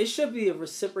Day, right? It should be a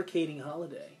reciprocating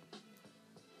holiday.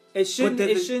 It shouldn't.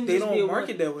 It shouldn't. They just don't be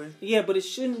market that way. Yeah, but it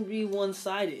shouldn't be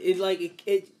one-sided.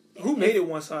 Who made it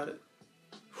one-sided?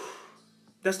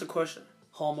 That's the question.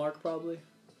 Hallmark, probably.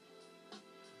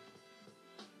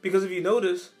 Because if you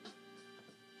notice,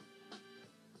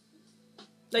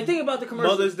 like, think about the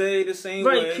commercials. Mother's Day, the same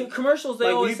way. Right, commercials, they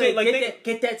always say,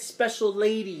 get that special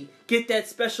lady, get that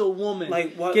special woman.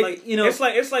 Like, what? You know, it's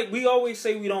like we always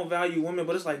say we don't value women,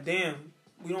 but it's like, damn,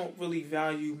 we don't really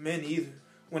value men either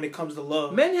when it comes to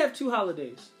love. Men have 2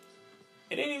 holidays.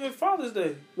 It ain't even Father's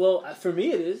Day. Well, for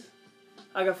me it is.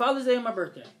 I got Father's Day and my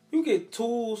birthday. You get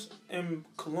tools and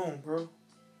cologne, bro. How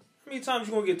many times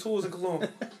you gonna get tools and cologne?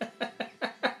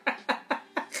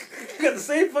 You got the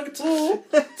same fucking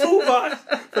toolbox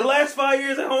for the last 5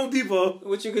 years at Home Depot.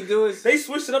 What you could do is they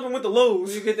switched it up and went to Lowe's.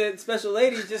 When you get that special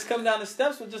lady, just come down the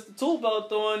steps with just the tool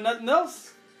belt on, nothing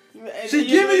else. She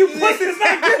giving you pussy. It's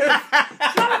not a gift.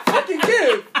 It's not a fucking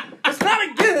gift. It's not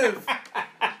a gift.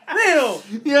 Damn.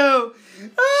 Yo.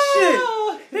 Shit.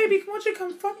 Baby, why don't you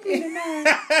come fuck me tonight?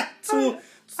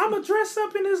 I'm gonna dress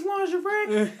up in this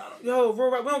lingerie. Yo,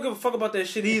 we don't give a fuck about that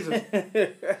shit either.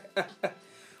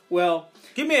 Well,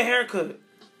 give me a haircut.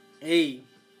 Hey.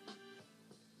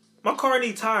 My car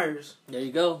needs tires. There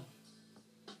you go.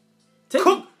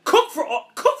 Cook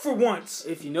for once.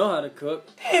 If you know how to cook.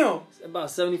 Damn. About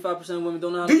 75% of women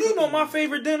don't know how to cook. Do you know my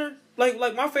favorite dinner?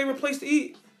 Like my favorite place to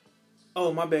eat?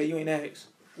 Oh, my bad. You ain't asked.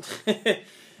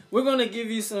 We're gonna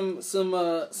give you some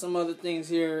other things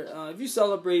here. If you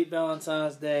celebrate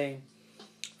Valentine's Day,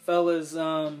 fellas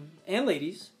and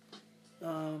ladies,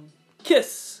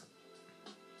 kiss.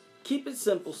 Keep it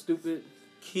simple, stupid.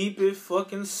 Keep it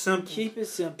fucking simple. Keep it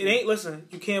simple. It ain't, listen,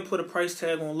 you can't put a price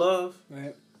tag on love.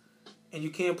 Right. And you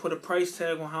can't put a price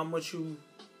tag on how much you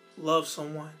love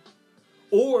someone.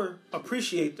 or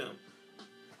appreciate them.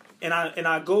 And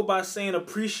I go by saying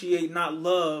appreciate, not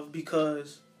love,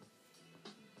 because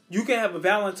you can have a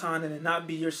Valentine and it not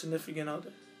be your significant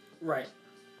other. Right.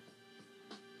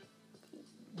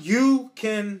 You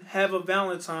can have a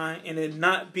Valentine and it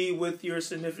not be with your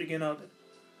significant other.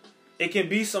 It can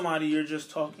be somebody you're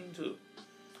just talking to,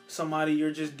 somebody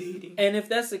you're just dating. And if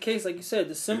that's the case, like you said,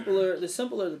 the simpler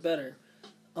the better.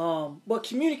 But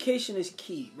communication is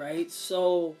key, right?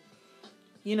 So,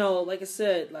 like I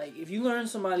said, like if you learn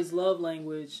somebody's love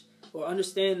language or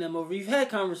understand them, or you've had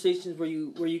conversations where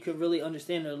you could really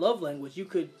understand their love language, you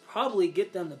could probably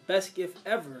get them the best gift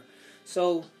ever.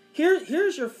 So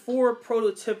here's your 4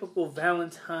 prototypical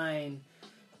Valentine.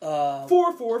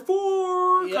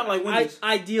 444. Yeah, Kind of like Wendy's.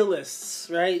 Idealists,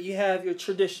 right? You have your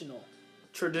traditional.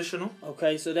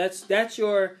 Okay, so that's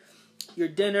your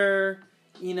dinner,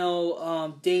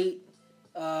 date,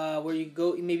 where you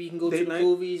go. Maybe you can go Date to the night.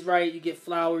 movies, right? You get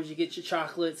flowers, you get your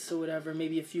chocolates or whatever.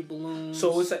 Maybe a few balloons.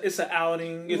 So it's an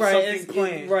outing. It's right, something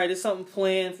planned. Right, it's something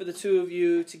planned for the two of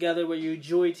you together, where you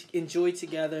enjoy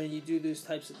together, and you do those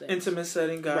types of things. Intimate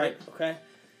setting, got Right. it. Okay.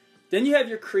 Then you have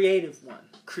your creative one.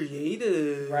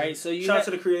 Creative. Right, so you shout out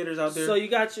to the creators out there. So you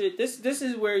got your this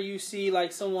is where you see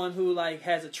like someone who like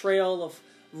has a trail of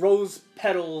rose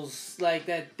petals like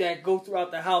that go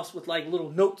throughout the house with like little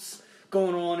notes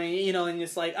going on, and and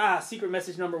it's like secret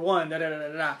message number 1 da da da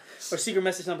da da, or secret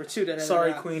message number 2 da da da.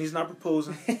 Sorry, da. Queen, he's not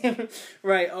proposing.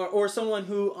 Right, or someone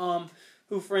who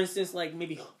for instance like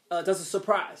maybe does a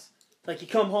surprise, like you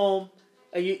come home,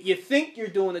 you think you're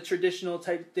doing a traditional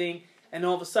type thing. And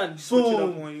all of a sudden, Switch it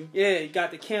boom! up on you. Yeah, you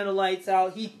got the candle lights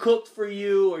out. He cooked for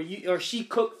you, or she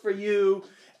cooked for you,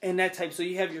 and that type. So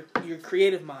you have your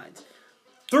creative mind.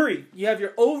 3. You have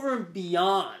your over and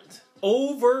beyond.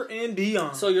 Over and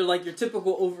beyond. So you're like your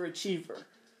typical overachiever,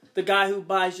 the guy who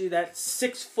buys you that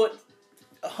 6 foot,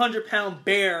 100-pound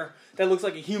bear that looks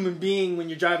like a human being when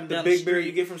you're driving the down big the street. bear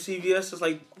you get from CVS is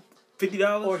like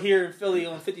 $50. Or here in Philly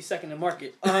on 52nd and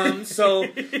Market. Yeah.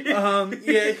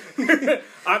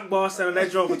 Akbar said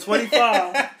that drove for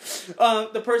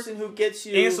 $25. The person who gets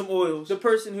you and some oils. The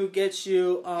person who gets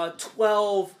you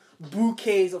 12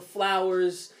 bouquets of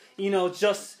flowers,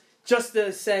 just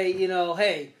to say,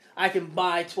 hey, I can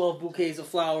buy 12 bouquets of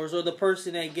flowers. Or the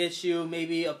person that gets you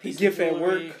maybe a piece gift of at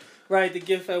jewelry, work. right? The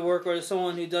gift at work, or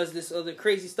someone who does this other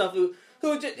crazy stuff who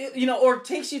just, or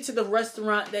takes you to the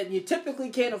restaurant that you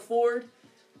typically can't afford,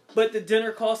 but the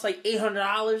dinner costs like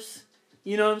 $800.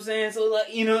 You know what I'm saying? So like,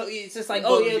 it's just like,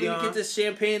 let me get this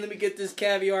champagne, let me get this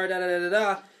caviar, da da da da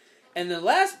da. And the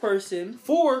last person,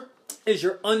 4, is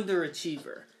your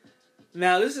underachiever.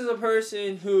 Now, this is a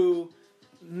person who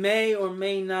may or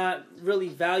may not really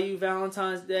value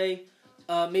Valentine's Day.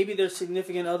 Maybe their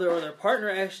significant other or their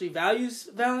partner actually values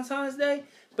Valentine's Day,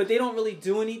 but they don't really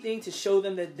do anything to show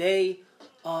them that they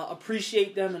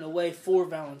appreciate them in a way for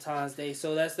Valentine's Day.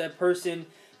 So that's that person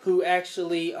who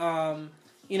actually,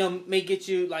 may get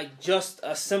you like just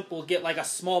get like a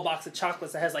small box of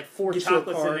chocolates that has like 4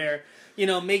 chocolates in there.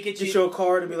 Get you a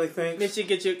card and be like, thanks. Make you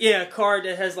get you, a card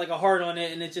that has like a heart on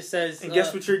it, and it just says. And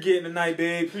guess what you're getting tonight,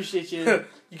 babe? Appreciate you.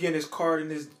 You getting this card and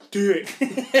this dick.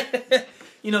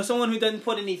 Someone who doesn't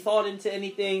put any thought into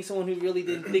anything. Someone who really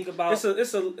didn't think about.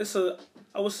 It's a.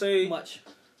 I would say much.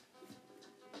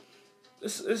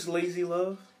 It's lazy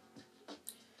love.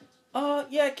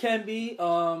 Yeah, it can be.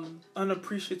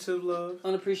 Unappreciative love.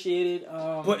 Unappreciated.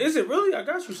 But is it really? I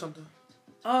got you something.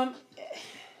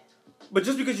 But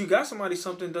just because you got somebody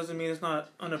something doesn't mean it's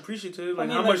not unappreciative. Like,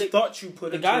 how much thought you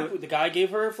put into it. The guy gave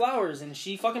her flowers and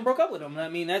she fucking broke up with him. I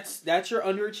mean, that's your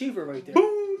underachiever right there.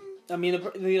 Boom. I mean,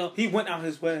 he went out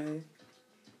his way.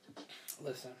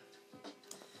 Listen,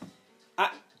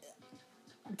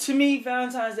 to me,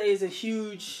 Valentine's Day is a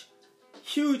huge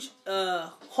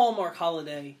Hallmark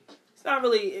holiday. It's not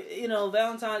really,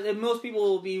 Valentine's. And most people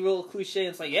will be real cliche.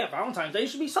 It's like, yeah, Valentine's Day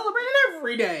should be celebrated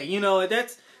every day.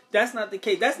 That's not the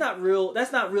case. That's not real.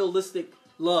 That's not realistic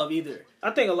love either.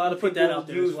 I think a lot of people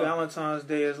use well. Valentine's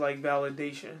Day as like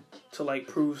validation to like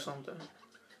prove something.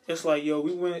 It's like, yo,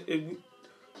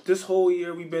 this whole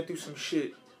year we've been through some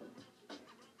shit.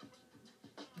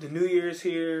 The New Year's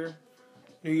here,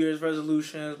 New Year's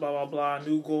resolutions, blah blah blah,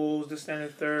 new goals, this and the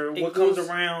third. What comes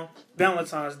around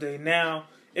Valentine's Day? Now,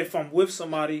 if I'm with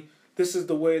somebody, this is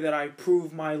the way that I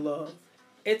prove my love.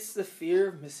 It's the fear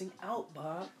of missing out,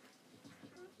 Bob.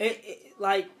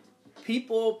 Like,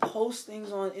 people post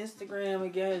things on Instagram,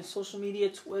 again, social media,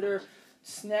 Twitter,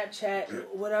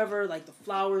 Snapchat, whatever, like the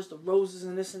flowers, the roses,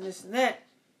 and this and this and that.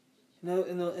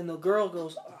 And the girl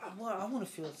goes, I want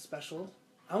to feel special.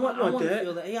 I want to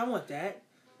feel that. Hey, I want that.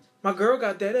 My girl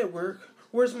got that at work.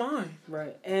 Where's mine?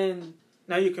 Right. And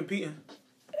Now you're competing.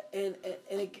 and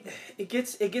it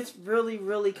gets really,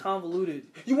 really convoluted.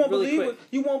 You won't really believe quick.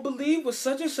 you won't believe what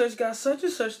such and such got such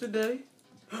and such today.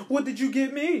 What did you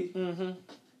get me? Mm-hmm.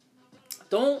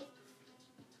 Don't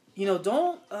Yo,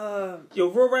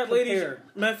 real rap compare. ladies.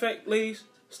 Matter of fact, ladies,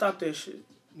 stop that shit.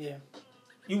 Yeah.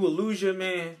 You will lose your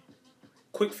man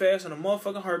quick, fast, in a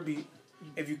motherfucking heartbeat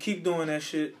if you keep doing that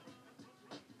shit.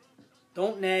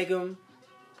 Don't nag him.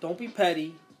 Don't be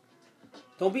petty.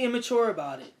 Don't be immature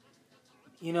about it.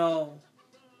 You know,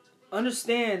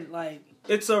 understand, like,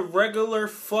 It's a regular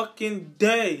fucking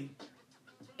day.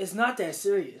 it's not that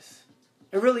serious.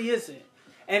 It really isn't.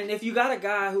 And if you got a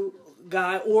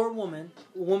guy or a woman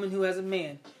who has a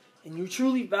man, and you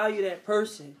truly value that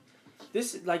person,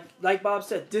 this, like Bob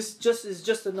said, this is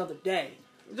just another day.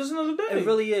 Just another day. It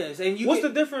really is. And What's the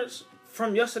difference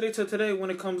from yesterday to today when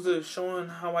it comes to showing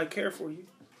how I care for you?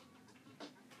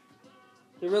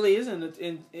 It really isn't.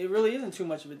 It really isn't too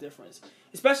much of a difference,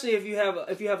 especially if you have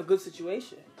a good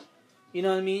situation. You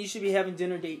know what I mean? You should be having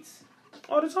dinner dates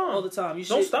All the time. all the time. You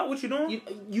Don't should, stop what you're doing.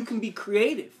 You can be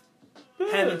creative.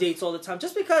 Yeah. Having dates all the time.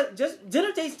 Just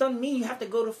dinner dates doesn't mean you have to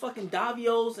go to fucking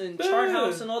Davio's and Chart Yeah.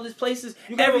 House and all these places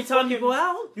You can every have a time you fucking- go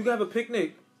out. You can have a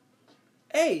picnic.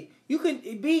 Hey, you can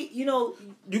be,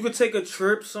 You could take a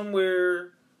trip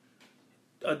somewhere,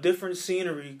 a different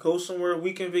scenery. Go somewhere, a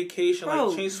weekend vacation. Bro,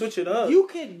 like switch it up. you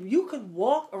could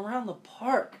walk around the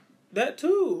park. That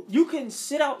too. You can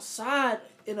sit outside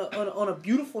on a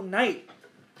beautiful night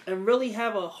and really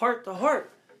have a heart to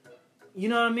heart. You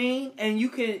know what I mean? And you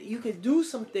could do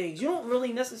some things. You don't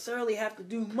really necessarily have to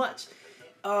do much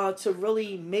to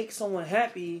really make someone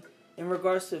happy in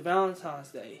regards to Valentine's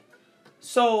Day.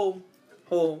 So,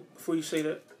 Hold, before you say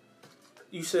that,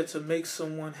 you said to make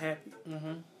someone happy.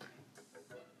 mm-hmm.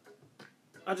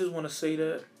 I just want to say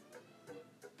that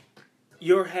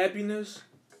your happiness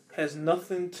has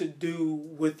nothing to do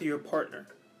with your partner.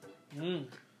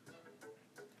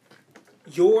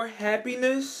 Your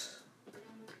happiness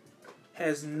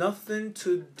has nothing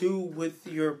to do with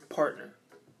your partner.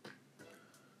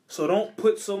 So don't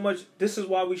put so much... This is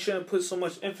why we shouldn't put so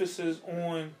much emphasis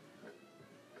on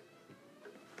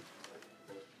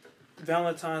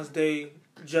Valentine's Day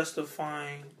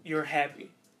justifying you're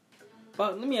happy.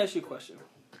 But let me ask you a question.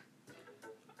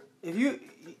 If you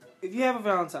have a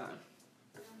Valentine,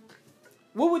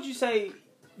 what would you say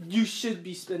you should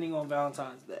be spending on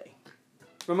Valentine's Day?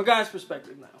 From a guy's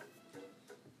perspective now.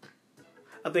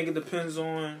 I think it depends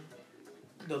on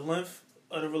the length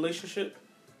of the relationship.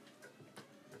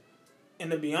 And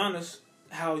to be honest,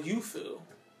 how you feel.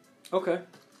 Okay.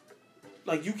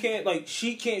 Like you can't, like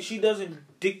she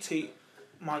doesn't dictate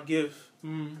my gift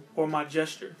or my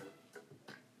gesture.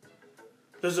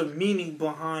 There's a meaning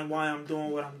behind why I'm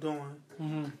doing what I'm doing.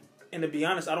 Mm-hmm. And to be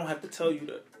honest, I don't have to tell you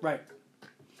that. Right.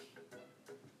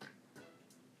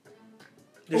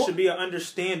 There should be an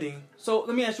understanding. So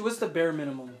let me ask you, what's the bare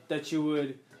minimum that you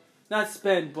would not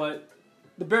spend, but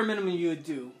the bare minimum you would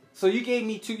do? So you gave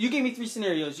me 3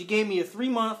 scenarios. You gave me a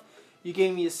 3-month, you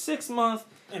gave me a 6-month,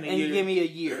 and you gave me a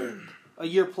year. A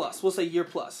year plus. We'll say year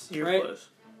plus. Year right? plus.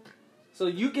 So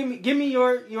you give me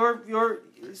your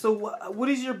so what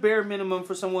is your bare minimum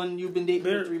for someone you've been dating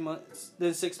for 3 months,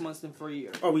 then 6 months, then for a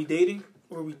year? Are we dating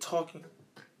or are we talking?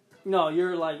 No,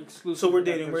 you're like exclusive. So we're with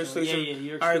that dating. We're person. exclusive.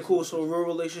 You're All right, exclusive. cool. So real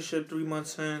relationship, 3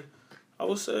 months in. I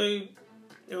would say,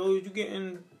 you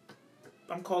getting,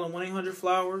 I'm calling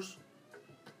 1-800-Flowers.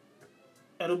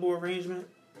 Edible arrangement.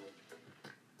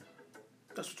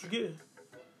 That's what you're getting.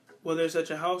 Whether it's at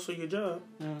your house or your job.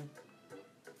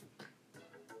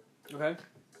 Okay.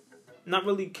 Not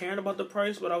really caring about the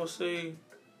price, but I would say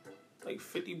like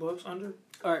 $50 under.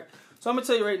 All right. So I'm gonna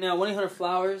tell you right now,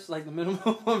 1-800-Flowers, like the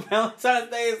minimum on Valentine's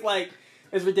Day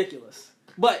is ridiculous.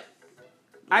 But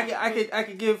I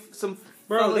could give some.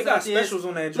 Bro, they got ideas. specials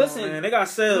on that joint, Listen, man. They got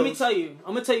sales. Let me tell you.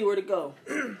 I'm gonna tell you where to go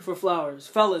for flowers,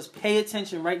 fellas. Pay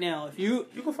attention right now. If you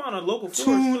can find a local florist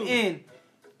tune too. in,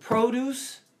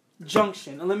 Produce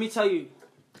Junction, and let me tell you,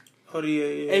 yeah.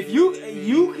 if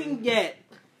you can get.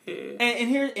 Yeah.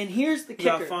 And here's the You kicker.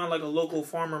 gotta find like a local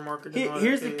farmer market.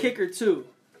 Here's the kicker too.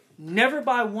 Never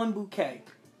buy one bouquet.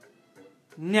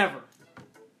 Never.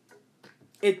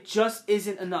 It just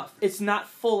isn't enough. It's not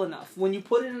full enough. When you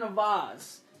put it in a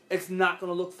vase, it's not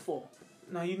gonna look full.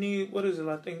 Now you need, what is it?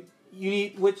 I think you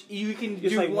need, which you can it's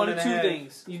do like one or two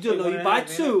things. You do you buy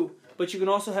two, but you can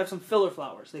also have some filler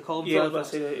flowers. They call them filler flowers.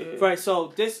 That, Right.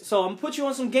 So I'm gonna put you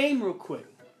on some game real quick.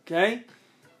 Okay.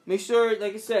 Make sure,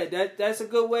 like I said, that's a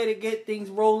good way to get things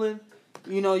rolling.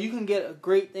 You can get a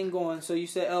great thing going. So you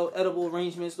said edible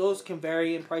arrangements. Those can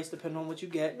vary in price depending on what you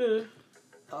get. Yeah.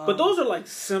 But those are like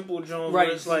simple Jones, right.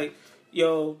 where it's like,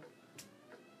 yo.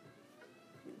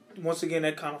 Once again,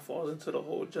 that kind of falls into the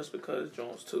whole just because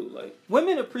Jones too. Like,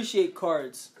 women appreciate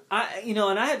cards. And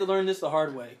I had to learn this the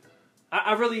hard way.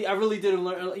 I really did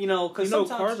learn, because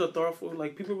sometimes cards are thoughtful.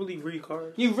 Like, people really read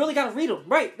cards. You really got to read them,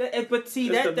 right? But see,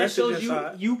 that shows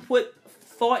you put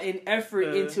thought and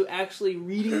effort into actually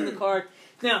reading the card.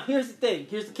 Now, here's the thing.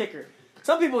 Here's the kicker.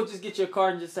 Some people just get you a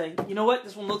card and just say, you know what,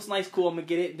 this one looks nice, cool, I'm going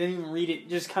to get it. Didn't even read it.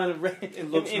 Just kind of read it.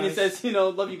 It looks and nice. it says,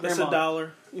 love you, Grandma.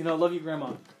 That's $1. Love you,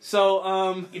 Grandma.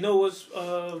 So, you know what's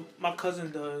my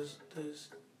cousin does?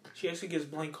 She actually gets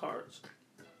blank cards.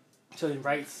 So he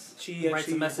writes. She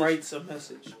actually writes a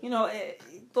message.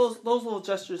 Those little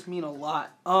gestures mean a lot.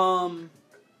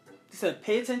 He said,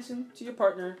 pay attention to your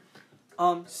partner.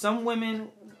 Some women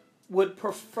would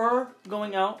prefer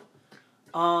going out.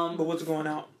 But what's going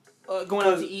out? Going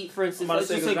out to eat, for instance. I'm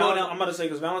about to say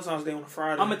because Valentine's Day on a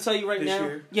Friday. I'm gonna tell you right now.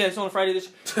 Year. Yeah, it's on a Friday this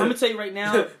year. I'm gonna tell you right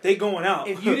now. They going out.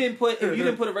 If you didn't put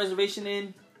a reservation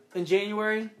in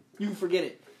January, you can forget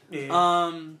it.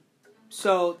 Yeah.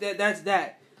 So that's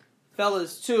that,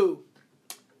 fellas. Too,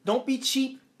 don't be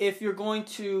cheap if you're going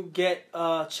to get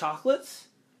chocolates.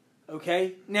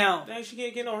 Okay, now. Dang, she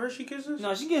can't get no Hershey Kisses.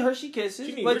 No, she can get Hershey Kisses.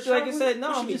 She But like I said,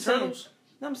 I'm just saying.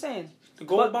 No, I'm saying. The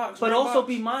gold box. But also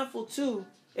be mindful too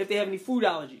if they have any food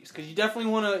allergies, because you definitely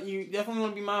want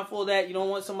to be mindful of that. You don't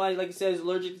want somebody, like you said, is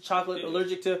allergic to chocolate,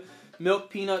 allergic to milk,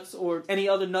 peanuts, or any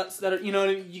other nuts that are.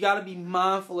 You got to be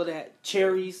mindful of that.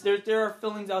 Cherries. There are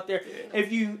fillings out there. Yeah.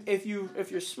 If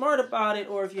you're smart about it,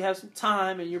 or if you have some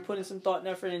time and you're putting some thought and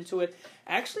effort into it,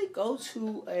 actually go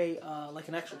to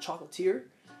an actual chocolatier.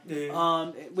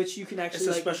 Yeah. Which you can actually.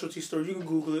 It's a specialty store. You can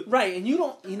Google it. Right, and you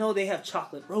don't. They have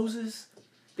chocolate roses.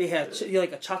 They have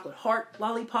like a chocolate heart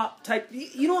lollipop type.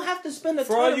 You don't have to spend a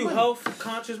ton of money. For all you health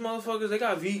conscious motherfuckers, they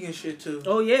got vegan shit too.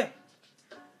 Oh yeah,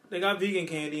 they got vegan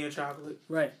candy and chocolate.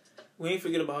 Right. We ain't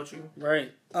forget about you.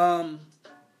 Right.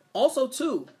 Also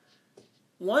too,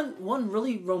 one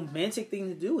really romantic thing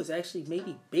to do is actually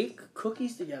maybe bake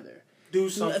cookies together. Do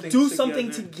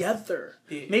something together.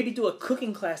 Yeah. Maybe do a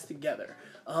cooking class together.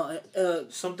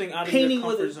 Something out of your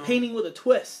comfort zone. Painting with a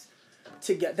twist.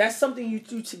 That's something you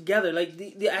do together. Like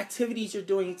the activities you're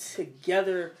doing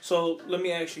together. So let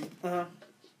me ask you.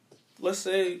 Let's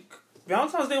say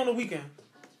Valentine's Day on the weekend.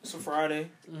 It's a Friday.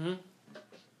 Mm-hmm.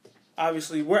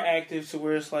 Obviously, we're active to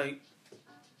where it's like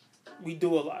we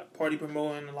do a lot. Party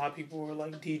promoting. A lot of people are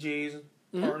like DJs,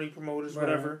 party promoters,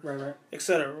 whatever, right,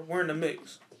 etc. We're in the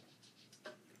mix.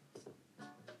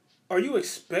 Are you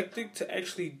expected to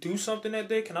actually do something that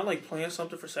day? Can I plan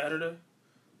something for Saturday?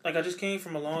 Like, I just came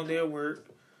from a long day of work.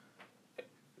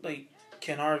 Like,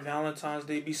 can our Valentine's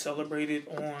Day be celebrated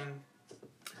on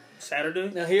Saturday?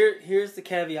 Now, here's the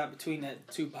caveat between that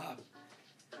too, Bob.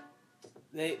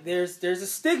 There's a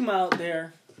stigma out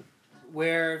there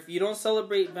where if you don't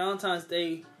celebrate Valentine's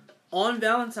Day on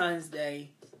Valentine's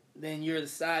Day, then you're the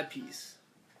side piece.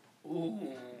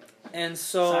 Ooh. And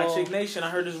so... Side Chick Nation, I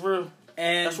heard it's real.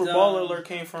 And that's where Baller Alert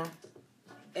came from.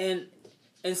 And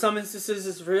in some instances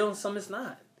it's real and some it's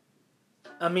not.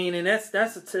 I mean, and that's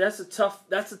a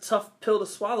tough pill to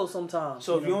swallow sometimes.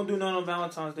 So if you don't do nothing on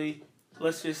Valentine's Day,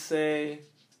 let's just say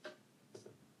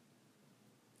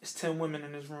it's 10 women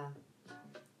in this room.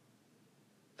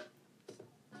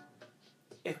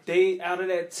 If they, out of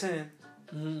that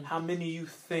 10, how many you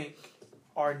think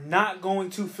are not going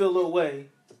to feel a way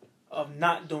of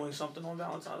not doing something on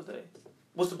Valentine's Day?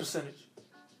 What's the percentage?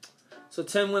 So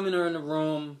 10 women are in the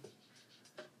room.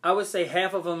 I would say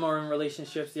half of them are in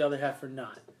relationships, the other half are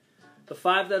not. The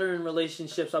 5 that are in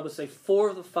relationships, I would say 4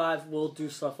 of the 5 will do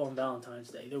stuff on Valentine's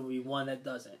Day. There will be 1 that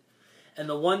doesn't. And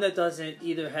the 1 that doesn't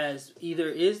either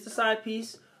is the side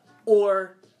piece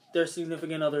or their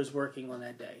significant other is working on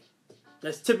that day.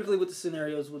 That's typically what the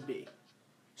scenarios would be.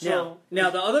 So, now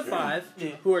the other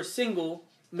 5 who are single,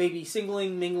 maybe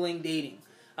singling, mingling, dating,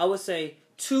 I would say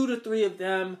 2 to 3 of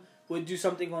them would do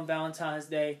something on Valentine's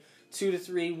Day. 2 to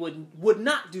 3 would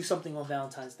not do something on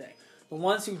Valentine's Day. The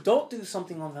ones who don't do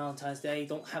something on Valentine's Day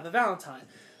don't have a Valentine.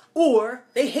 Or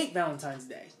they hate Valentine's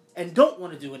Day and don't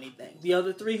want to do anything. The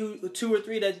other 2 or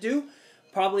 3 that do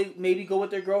probably maybe go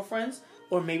with their girlfriends,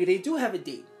 or maybe they do have a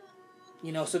date.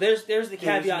 So there's the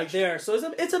caveat there. So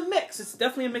it's a mix. It's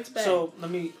definitely a mixed bag. So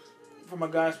let me, from a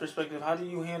guy's perspective, how do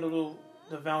you handle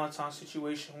the Valentine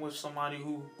situation with somebody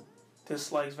who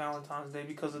dislikes Valentine's Day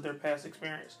because of their past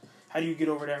experience? How do you get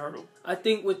over that hurdle? I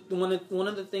think with one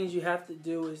of the things you have to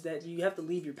do is that you have to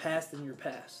leave your past in your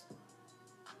past.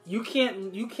 You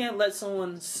can't let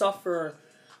someone suffer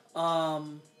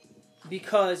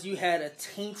because you had a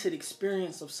tainted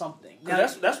experience of something. Now,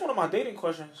 That's one of my dating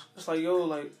questions. It's like, yo,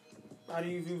 like, how do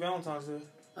you view Valentine's Day?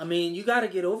 I mean, you got to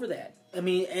get over that. I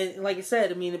mean, and like I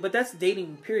said, I mean, but that's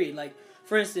dating period. Like,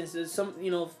 for instance, there's some, you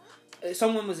know, if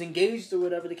someone was engaged or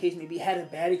whatever the case may be, had a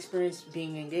bad experience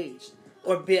being engaged,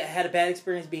 or had a bad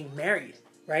experience being married,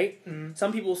 right? Mm-hmm.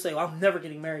 Some people will say, well, I'm never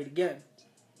getting married again.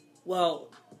 Well,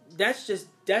 that's just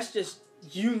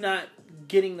you not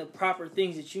getting the proper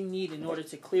things that you need in order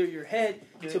to clear your head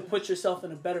to put yourself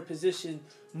in a better position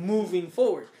moving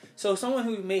forward. So someone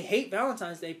who may hate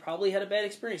Valentine's Day probably had a bad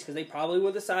experience because they probably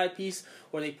were the side piece,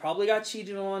 or they probably got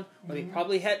cheated on, or they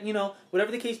probably had, you know,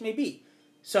 whatever the case may be.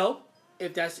 So,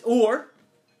 if that's, or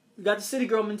you got the city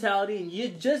girl mentality and you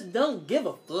just don't give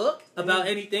a fuck about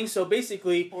anything. So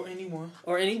basically, or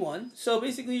anyone. So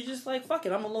basically, you're just like, fuck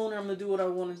it, I'm a loner, I'm gonna do what I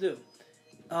want to do.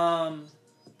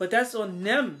 But that's on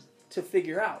them to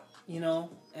figure out, you know,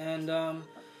 and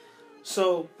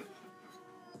so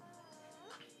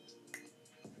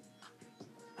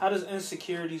how does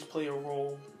insecurities play a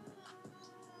role?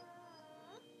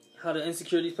 How do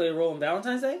insecurities play a role in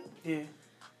Valentine's Day? Yeah.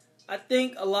 I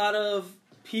think a lot of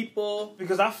people...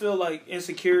 Because I feel like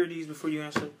insecurities, before you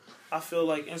answer, I feel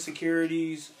like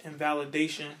insecurities and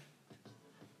validation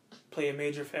play a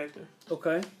major factor.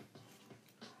 Okay.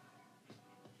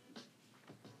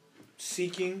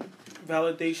 Seeking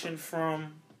validation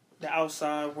from the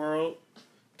outside world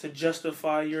to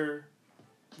justify your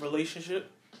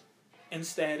relationship and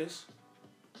status,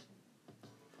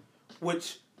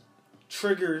 which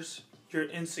triggers your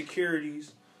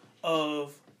insecurities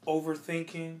of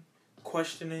overthinking,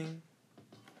 questioning,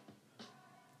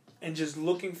 and just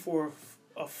looking for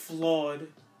a flawed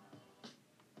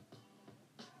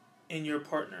in your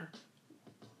partner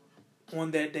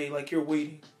on that day. Like, you're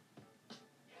waiting.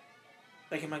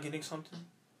 Like, am I getting something?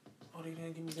 Oh, they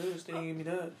didn't give me this. They didn't give me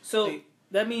that. So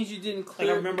that means you didn't clear.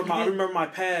 Like, I remember my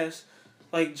past.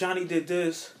 Like, Johnny did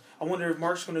this. I wonder if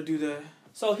Mark's gonna do that.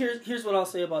 So here's what I'll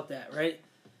say about that. Right,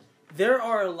 there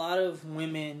are a lot of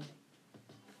women,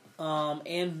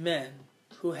 and men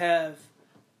who have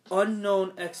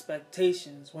unknown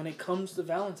expectations when it comes to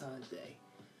Valentine's Day,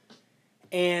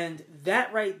 and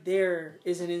that right there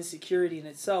is an insecurity in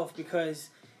itself, because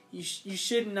you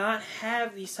should not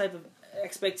have these type of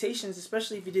expectations,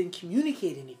 especially if you didn't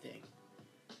communicate anything.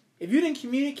 If you didn't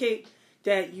communicate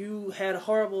that you had a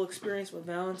horrible experience with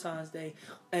Valentine's Day,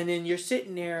 and then you're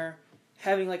sitting there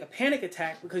having like a panic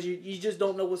attack because you just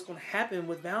don't know what's going to happen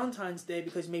with Valentine's Day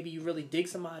because maybe you really dig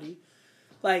somebody,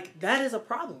 like, that is a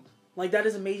problem. Like, that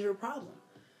is a major problem.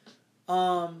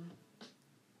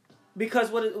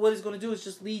 Because what it's going to do is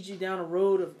just lead you down a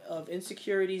road of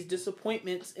insecurities,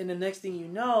 disappointments, and the next thing you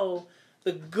know,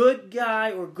 the good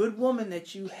guy or good woman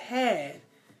that you had,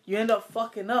 you end up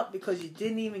fucking up because you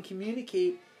didn't even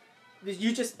communicate.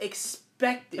 You just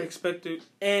expected.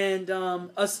 And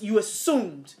you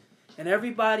assumed. And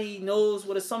everybody knows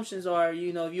what assumptions are.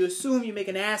 You know, if you assume, you make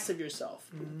an ass of yourself.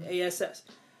 Mm-hmm. ASS.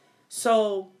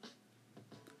 So,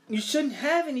 you shouldn't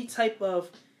have any type of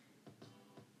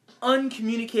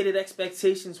uncommunicated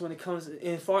expectations when it comes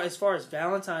as far as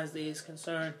Valentine's Day is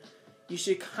concerned. You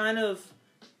should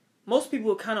most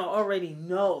people kind of already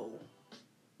know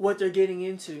what they're getting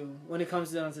into when it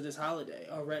comes down to this holiday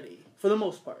already, for the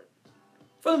most part.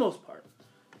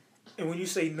 And when you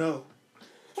say no,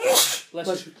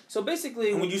 so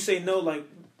basically, and when you say no, like,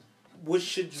 what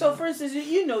should you? So, for instance,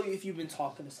 you know if you've been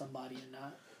talking to somebody or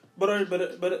not.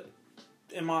 But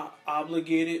am I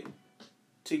obligated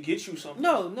to get you something?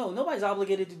 No, nobody's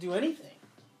obligated to do anything.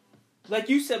 Like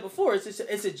you said before, it's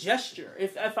a gesture.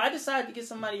 If I decide to get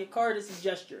somebody a card, it's a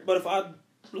gesture. But if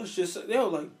let's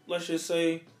just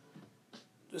say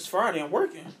it's Friday, I'm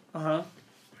working.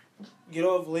 Get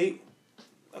off late.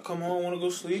 I come home, want to go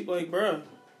sleep. Like, bruh.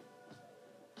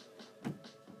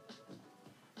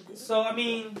 So, I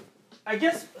mean, I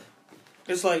guess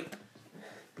it's like,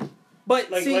 but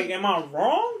like, see, am I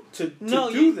wrong to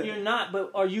do that? You're not.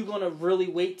 But are you gonna really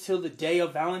wait till the day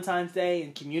of Valentine's Day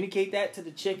and communicate that to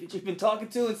the chick that you've been talking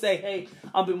to and say, "Hey,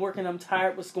 I've been working. I'm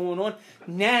tired. What's going on?"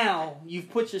 Now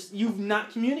you've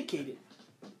not communicated.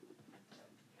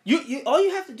 You all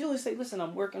you have to do is say, "Listen,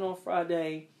 I'm working on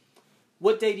Friday.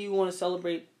 What day do you want to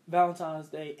celebrate Valentine's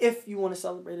Day? If you want to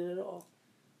celebrate it at all."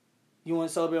 You want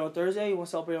to celebrate on Thursday? You want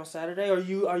to celebrate on Saturday? Or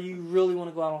you really want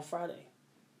to go out on Friday?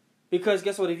 Because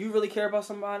guess what? If you really care about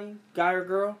somebody, guy or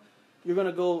girl, you're going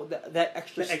to go that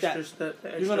extra step.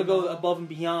 You're going to go above and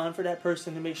beyond for that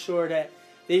person to make sure that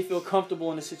they feel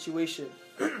comfortable in the situation.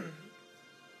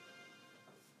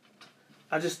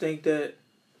 I just think that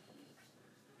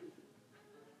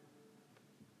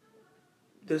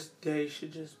this day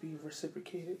should just be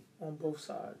reciprocated on both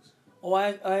sides. Oh,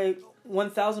 I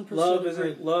 1,000%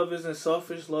 Love isn't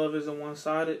selfish. Love isn't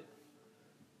one-sided.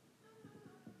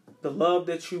 The love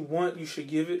that you want, you should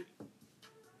give it,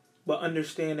 but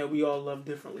understand that we all love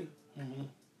differently. Mm-hmm.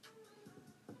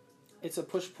 It's a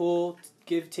push-pull,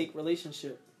 give-take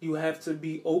relationship. You have to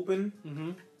be open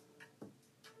Mm-hmm.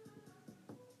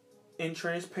 and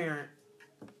transparent,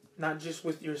 not just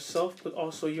with yourself, but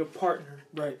also your partner.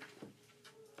 Right.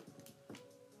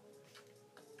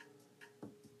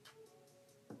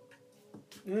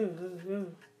 Yeah.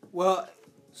 Well,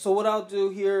 so what I'll do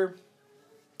here,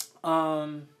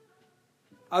 I'll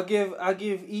give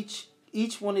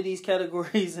each one of these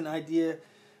categories an idea,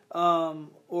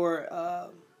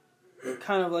 or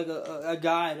kind of like a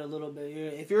guide a little bit.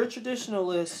 If you're a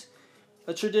traditionalist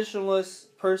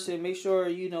person, make sure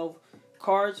you know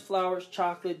cards, flowers,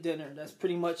 chocolate, dinner. That's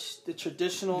pretty much the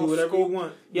traditional. Do whatever scope. you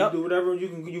want. Yep. You do whatever you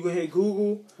can hit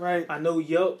Google. Right. I know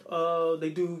Yelp.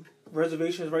 They do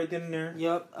reservations right then and there.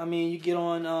 Yep. I mean, you get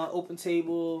on Open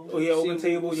Table. Oh yeah, Open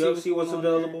Table. Yep. See what's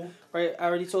available. There. Right. I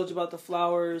already told you about the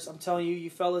flowers. I'm telling you, you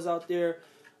fellas out there,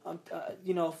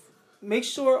 make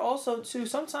sure also too.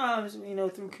 Sometimes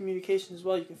through communication as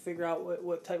well, you can figure out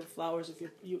what type of flowers if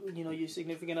your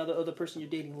significant other person you're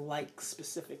dating likes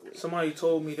specifically. Somebody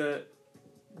told me that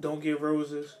don't get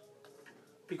roses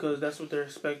because that's what they're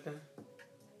expecting.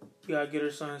 You gotta get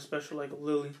her something special like a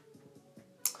lily.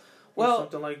 Or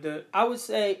something like that. I would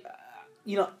say,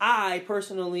 I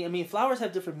personally, flowers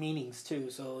have different meanings too.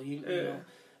 So you know,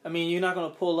 you're not gonna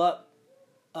pull up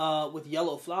with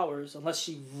yellow flowers unless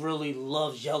she really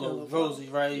loves yellow roses,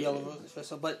 right? Yeah. Yellow roses.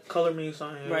 So, but color means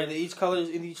something, right? Each color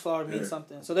in each flower means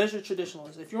something. So there's your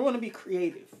traditionalist. If you want to be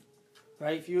creative,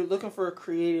 right? If you're looking for a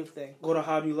creative thing, go to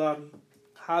Hobby Lobby.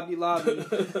 Hobby Lobby.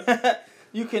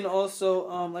 You can also,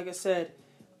 like I said,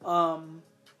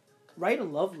 write a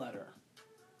love letter.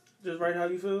 Just write how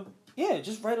you feel? Yeah,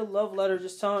 just write a love letter.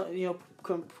 Just telling,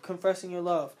 confessing your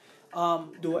love.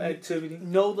 Do an activity.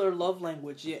 Know their love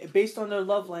language. Yeah, based on their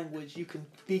love language, you can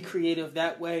be creative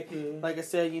that way. Yeah. Like I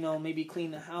said, maybe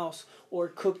clean the house or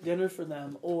cook dinner for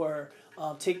them or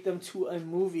take them to a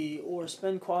movie or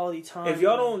spend quality time. If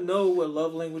y'all don't know what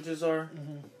love languages are,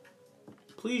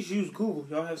 please use Google.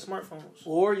 Y'all have smartphones.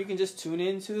 Or you can just tune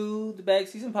into the Bag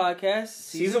Season Podcast,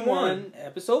 Season 1,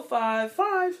 Episode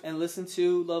 5, and listen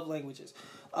to Love Languages.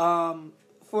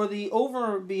 For the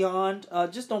over and beyond,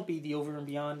 just don't be the over and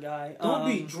beyond guy. Don't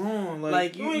be drawn.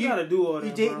 Like you ain't gotta do all that.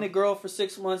 You're dating a girl for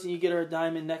 6 months and you get her a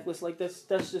diamond necklace. Like that's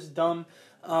just dumb.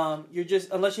 You're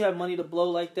just, unless you have money to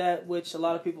blow like that, which a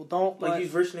lot of people don't. Like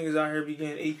these rich niggas out here be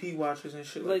getting AP watches and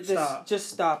shit. Like stop. Just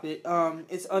stop it.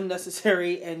 It's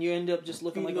unnecessary, and you end up just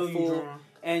looking like a fool.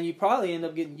 And you probably end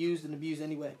up getting used and abused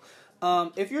anyway.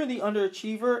 If you're the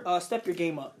underachiever, step your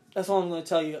game up. That's all I'm going to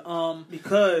tell you.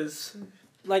 Because,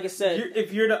 like I said,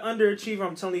 if you're the underachiever,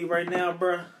 I'm telling you right now,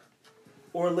 bruh,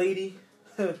 or lady,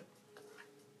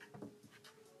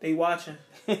 they watching.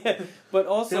 But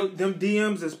also them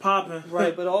DMs is popping.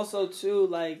 Right, but also too,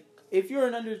 like, if you're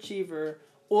an underachiever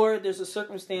or there's a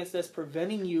circumstance that's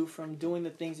preventing you from doing the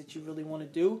things that you really want to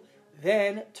do,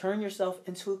 then turn yourself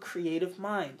into a creative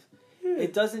mind.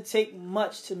 It doesn't take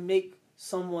much to make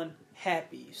someone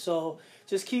happy. So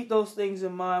just keep those things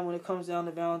in mind when it comes down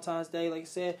to Valentine's Day. Like I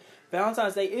said,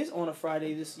 Valentine's Day is on a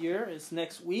Friday this year. It's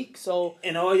next week. So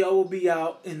and all y'all will be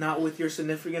out and not with your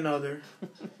significant other.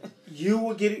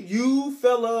 You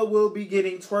fella will be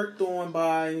getting twerked on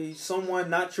by someone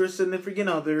not your significant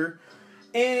other.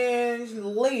 And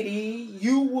lady,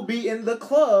 you will be in the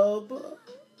club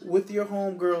with your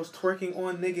homegirls twerking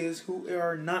on niggas who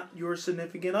are not your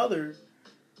significant other.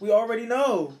 We already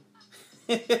know.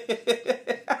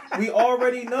 We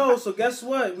already know. So guess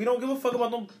what? We don't give a fuck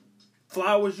about them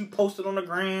flowers you posted on the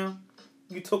gram,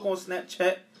 you took on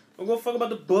Snapchat. We don't give a fuck about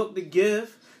the book, the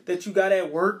gift that you got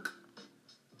at work.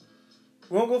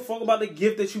 We don't give a fuck about the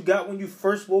gift that you got when you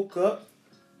first woke up.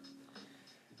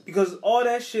 Because all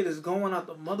that shit is going out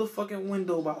the motherfucking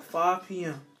window by 5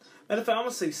 p.m. Matter of fact, I'm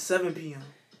going to say 7 p.m.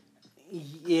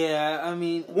 Yeah, I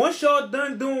mean... Once y'all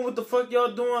done doing what the fuck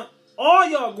y'all doing, all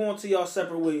y'all going to y'all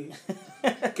separate ways.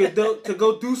 to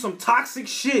go do some toxic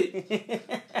shit.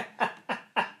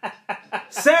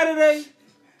 Saturday,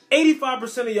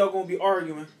 85% of y'all going to be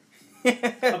arguing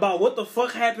about what the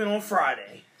fuck happened on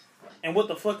Friday. And what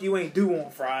the fuck you ain't do on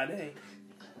Friday.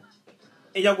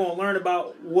 And y'all gonna learn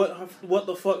about what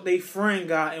the fuck they friend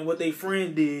got and what they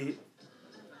friend did.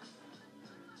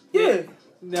 Yeah.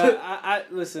 No, I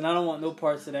listen, I don't want no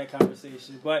parts of that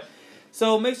conversation. But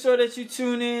so make sure that you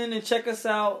tune in and check us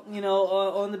out,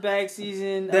 on the Bag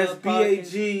Season. That's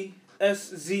BAG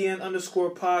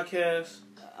SZN_podcast.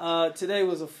 Today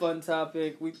was a fun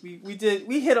topic.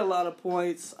 We hit a lot of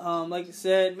points. Like I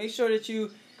said, make sure that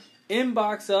you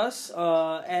inbox us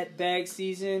at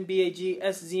BAGSeason,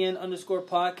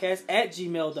 BAGSZN_podcast at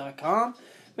gmail.com.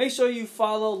 Make sure you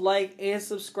follow, like, and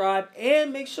subscribe,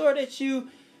 and make sure that you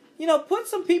put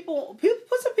some people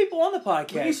on the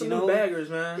podcast. We need some new baggers,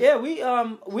 man. Yeah, we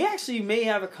actually may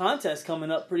have a contest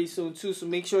coming up pretty soon too, so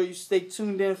make sure you stay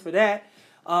tuned in for that.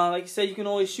 Like I said, you can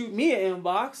always shoot me an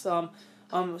inbox.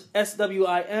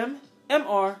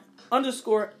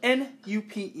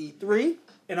 SWIMMR_NUPE3.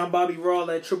 And I'm Bobby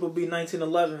Rawl at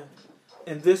BB1911.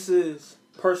 And this is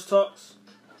Purse Talks,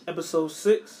 episode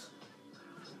 6.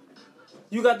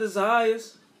 You got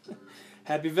desires.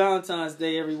 Happy Valentine's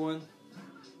Day, everyone.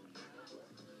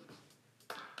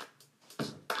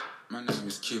 My name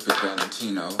is Cupid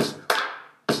Valentino,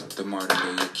 the Martin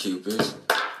Luther Cupid,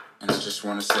 and I just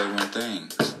want to say one thing.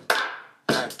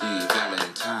 Happy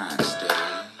Valentine's Day.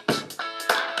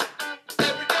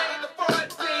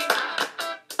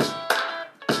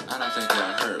 I don't think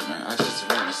y'all heard me. I just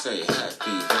want to say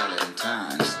Happy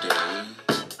Valentine's Day.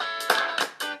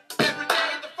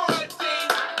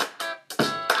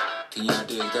 Can y'all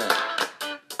dig that?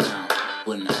 Now,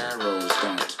 when arrows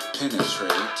don't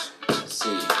penetrate,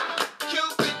 see.